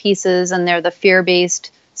ancestral pieces, and they're the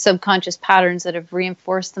fear-based subconscious patterns that have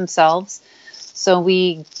reinforced themselves. So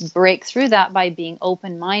we break through that by being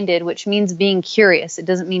open-minded, which means being curious. It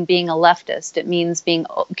doesn't mean being a leftist. It means being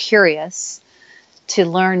curious to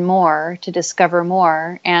learn more, to discover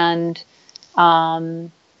more, and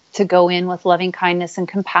to go in with loving kindness and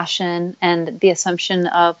compassion and the assumption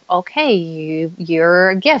of, okay, you're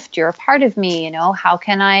a gift, you're a part of me,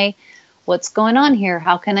 what's going on here?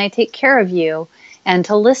 How can I take care of you? And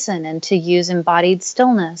to listen and to use embodied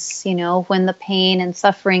stillness, when the pain and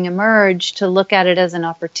suffering emerge, to look at it as an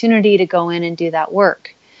opportunity to go in and do that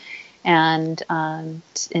work. And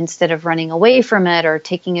instead of running away from it or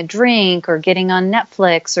taking a drink or getting on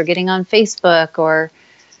Netflix or getting on Facebook or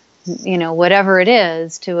whatever it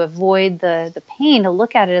is, to avoid the pain, to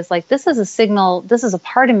look at it as like, this is a signal, this is a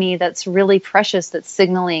part of me that's really precious, that's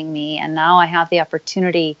signaling me, and now I have the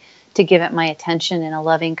opportunity to give it my attention in a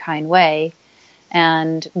loving, kind way.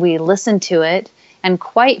 And we listen to it, and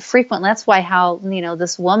quite frequently, that's why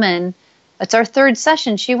this woman, it's our third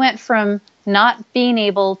session, she went from not being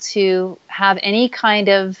able to have any kind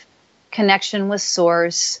of connection with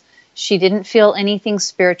source. She didn't feel anything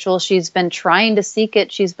spiritual. She's been trying to seek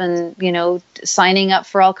it. She's been, signing up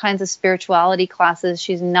for all kinds of spirituality classes.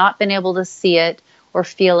 She's not been able to see it or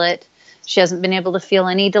feel it. She hasn't been able to feel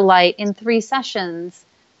any delight. In 3 sessions,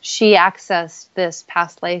 she accessed this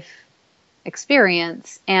past life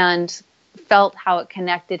experience and felt how it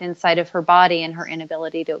connected inside of her body and her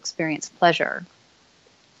inability to experience pleasure.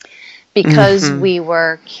 Because we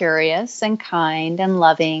were curious and kind and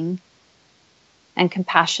loving and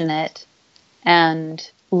compassionate,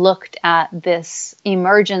 and looked at this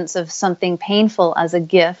emergence of something painful as a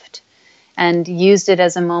gift, and used it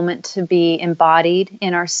as a moment to be embodied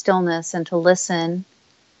in our stillness and to listen.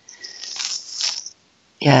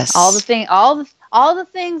 Yes. All the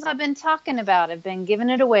things I've been talking about, I've been giving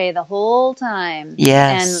it away the whole time.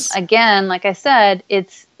 Yes. And again, like I said,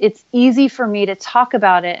 it's easy for me to talk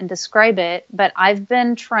about it and describe it, but I've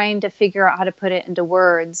been trying to figure out how to put it into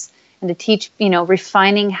words and to teach,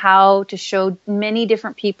 refining how to show many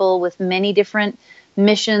different people with many different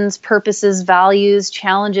missions, purposes, values,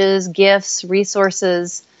 challenges, gifts,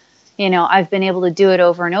 resources. I've been able to do it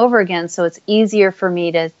over and over again, so it's easier for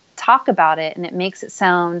me to talk about it, and it makes it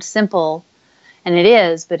sound simple, and it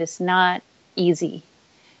is, but it's not easy.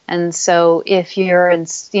 And so if you're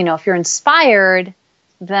inspired,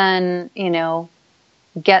 then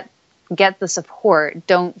get the support.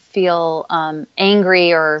 Don't feel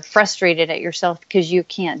angry or frustrated at yourself because you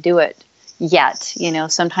can't do it yet.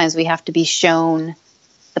 Sometimes we have to be shown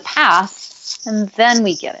the path, and then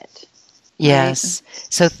we get it. Yes. Right?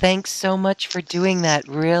 So thanks so much for doing that.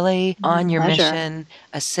 Really on your Pleasure. mission,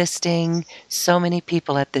 assisting so many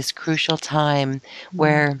people at this crucial time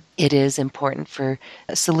where it is important for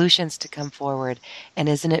solutions to come forward. And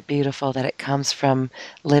isn't it beautiful that it comes from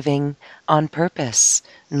living on purpose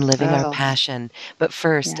and living our passion? But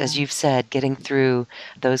first, as you've said, getting through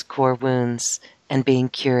those core wounds and being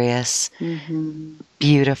curious.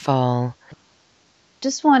 Beautiful.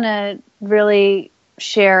 Just want to really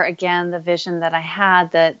share again the vision that I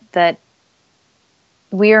had that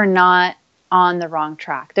we are not on the wrong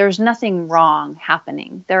track. There's nothing wrong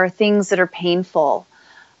happening. There are things that are painful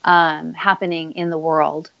happening in the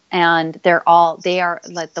world, and they are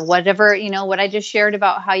like whatever, what I just shared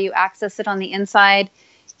about how you access it on the inside.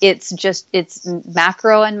 It's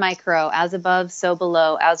macro and micro, as above, so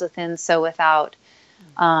below, as within, so without.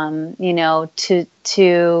 To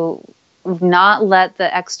not let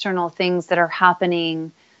the external things that are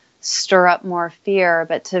happening stir up more fear,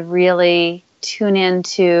 but to really tune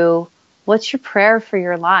into what's your prayer for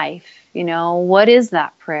your life. What is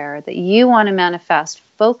that prayer that you want to manifest?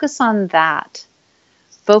 Focus on that.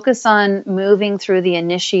 Focus on moving through the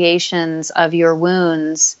initiations of your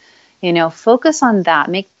wounds. Focus on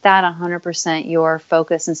that. Make that 100% your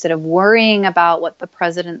focus instead of worrying about what the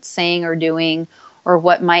president's saying or doing or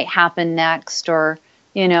what might happen next, or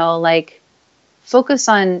focus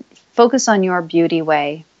on your beauty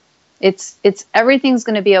way. It's everything's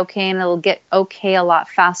going to be okay, and it'll get okay a lot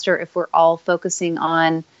faster if we're all focusing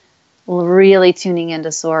on really tuning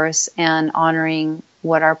into source and honoring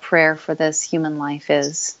what our prayer for this human life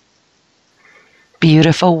is.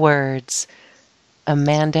 Beautiful words.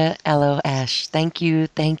 Amanda Eloesh, thank you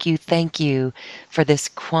for this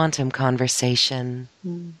quantum conversation.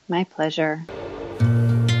 My pleasure.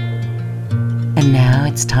 And now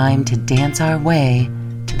it's time to dance our way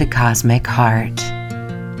to the cosmic heart.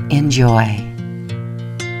 Enjoy.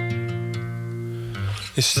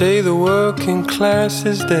 You say the working class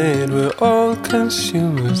is dead, we're all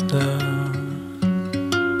consumers now.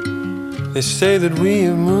 They say that we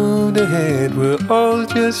have moved ahead, we're all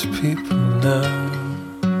just people now.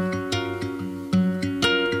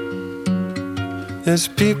 There's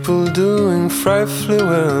people doing frightfully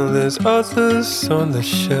well, there's others on the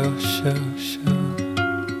shelf.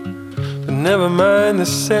 But never mind the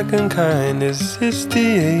second kind, is this the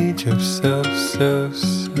age of self?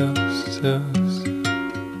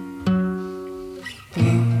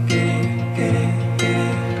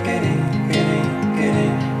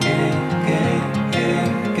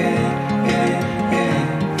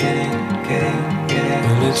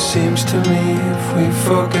 It seems to me if we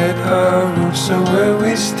forget our roots and where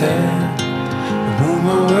we stand, the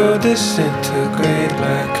movement will disintegrate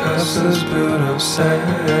like castles built on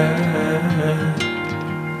sand.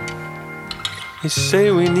 You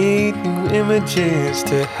say we need new images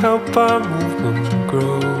to help our movement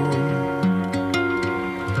grow.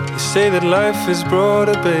 You say that life is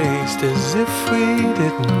broader based, as if we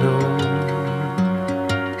didn't know.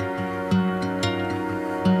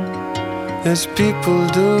 There's people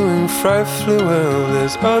doing frightfully well,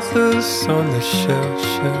 there's others on the shelf.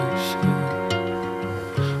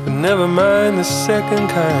 But never mind the second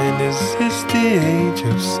kind, is this the age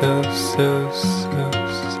of self?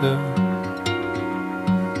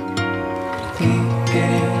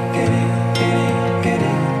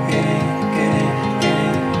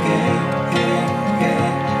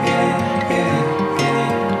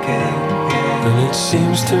 And it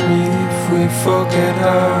seems to me if we forget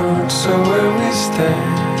our roots or where we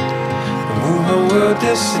stand, the movement will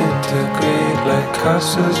disintegrate like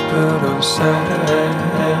castles built on sand.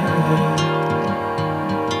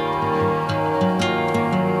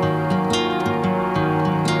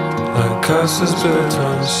 Like castles built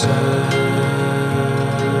on sand.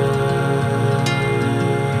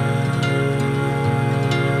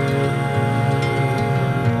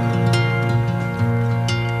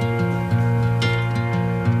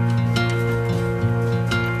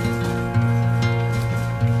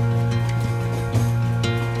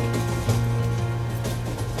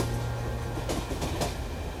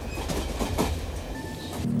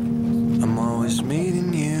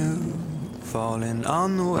 Meeting you, falling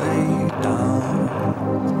on the way down,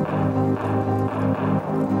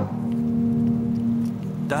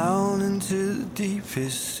 down into the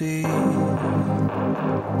deepest sea.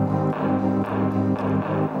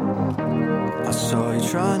 I saw you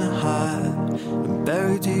trying to hide and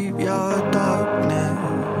bury deep your darkness,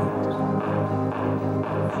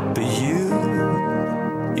 but you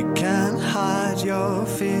can't hide your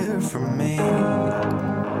fear from me.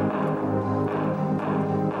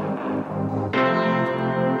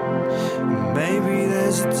 Maybe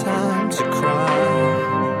there's a time to cry,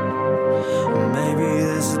 maybe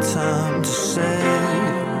there's a time to say,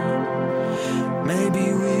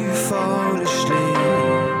 maybe we foolishly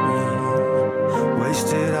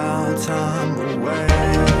wasted our time away.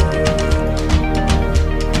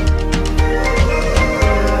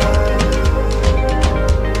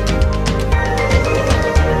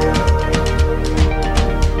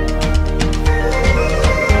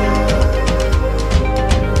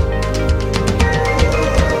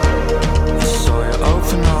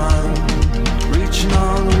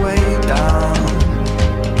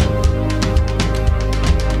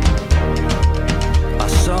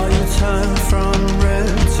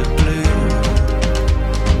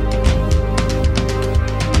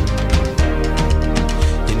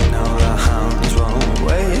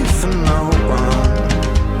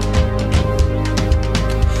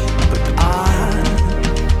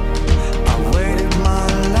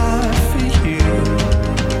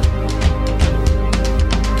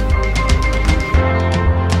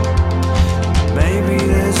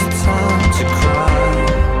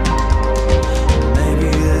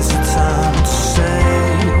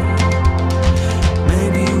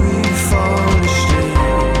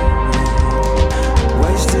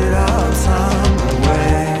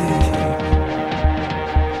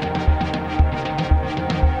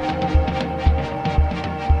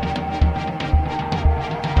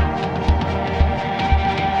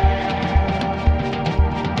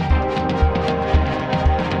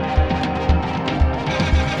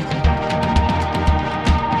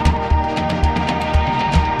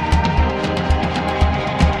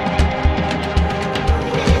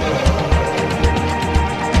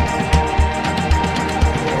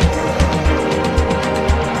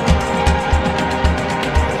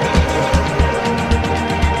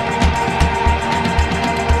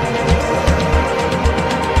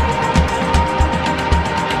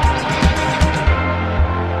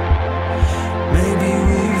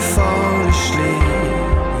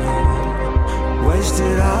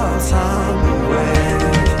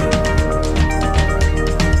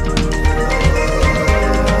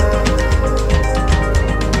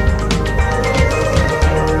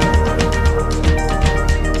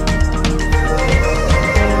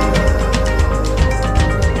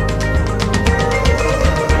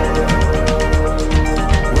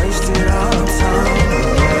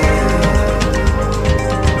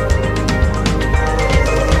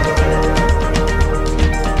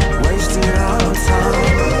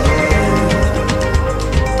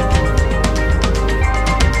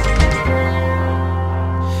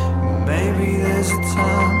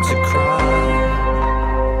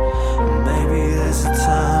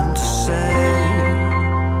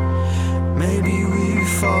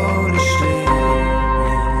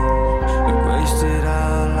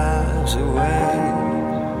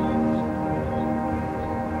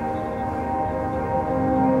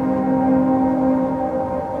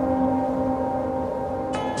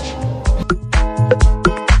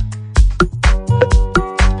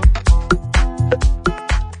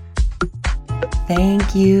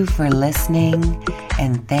 Thank you for listening,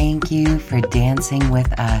 and thank you for dancing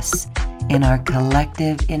with us in our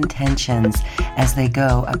collective intentions as they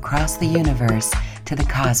go across the universe to the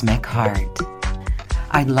cosmic heart.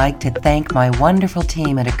 I'd like to thank my wonderful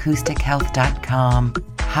team at acoustichealth.com,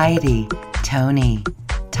 Heidi, Tony,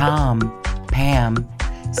 Tom, Pam,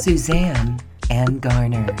 Suzanne, and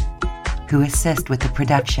Garner, who assist with the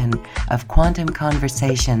production of Quantum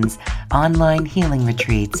Conversations, online healing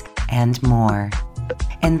retreats, and more.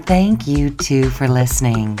 And thank you too for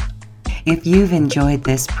listening. If you've enjoyed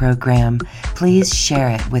this program, please share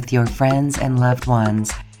it with your friends and loved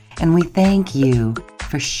ones. And we thank you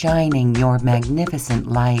for shining your magnificent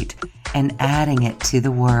light and adding it to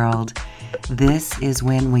the world. This is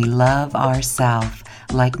when we love ourselves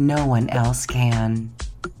like no one else can.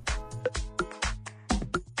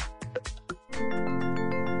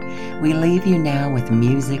 We leave you now with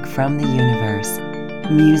music from the universe.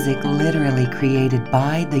 Music literally created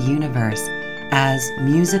by the universe, as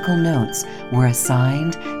musical notes were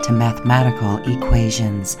assigned to mathematical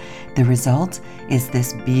equations. The result is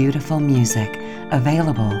this beautiful music,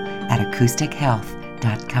 available at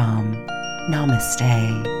acoustichealth.com.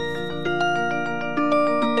 Namaste.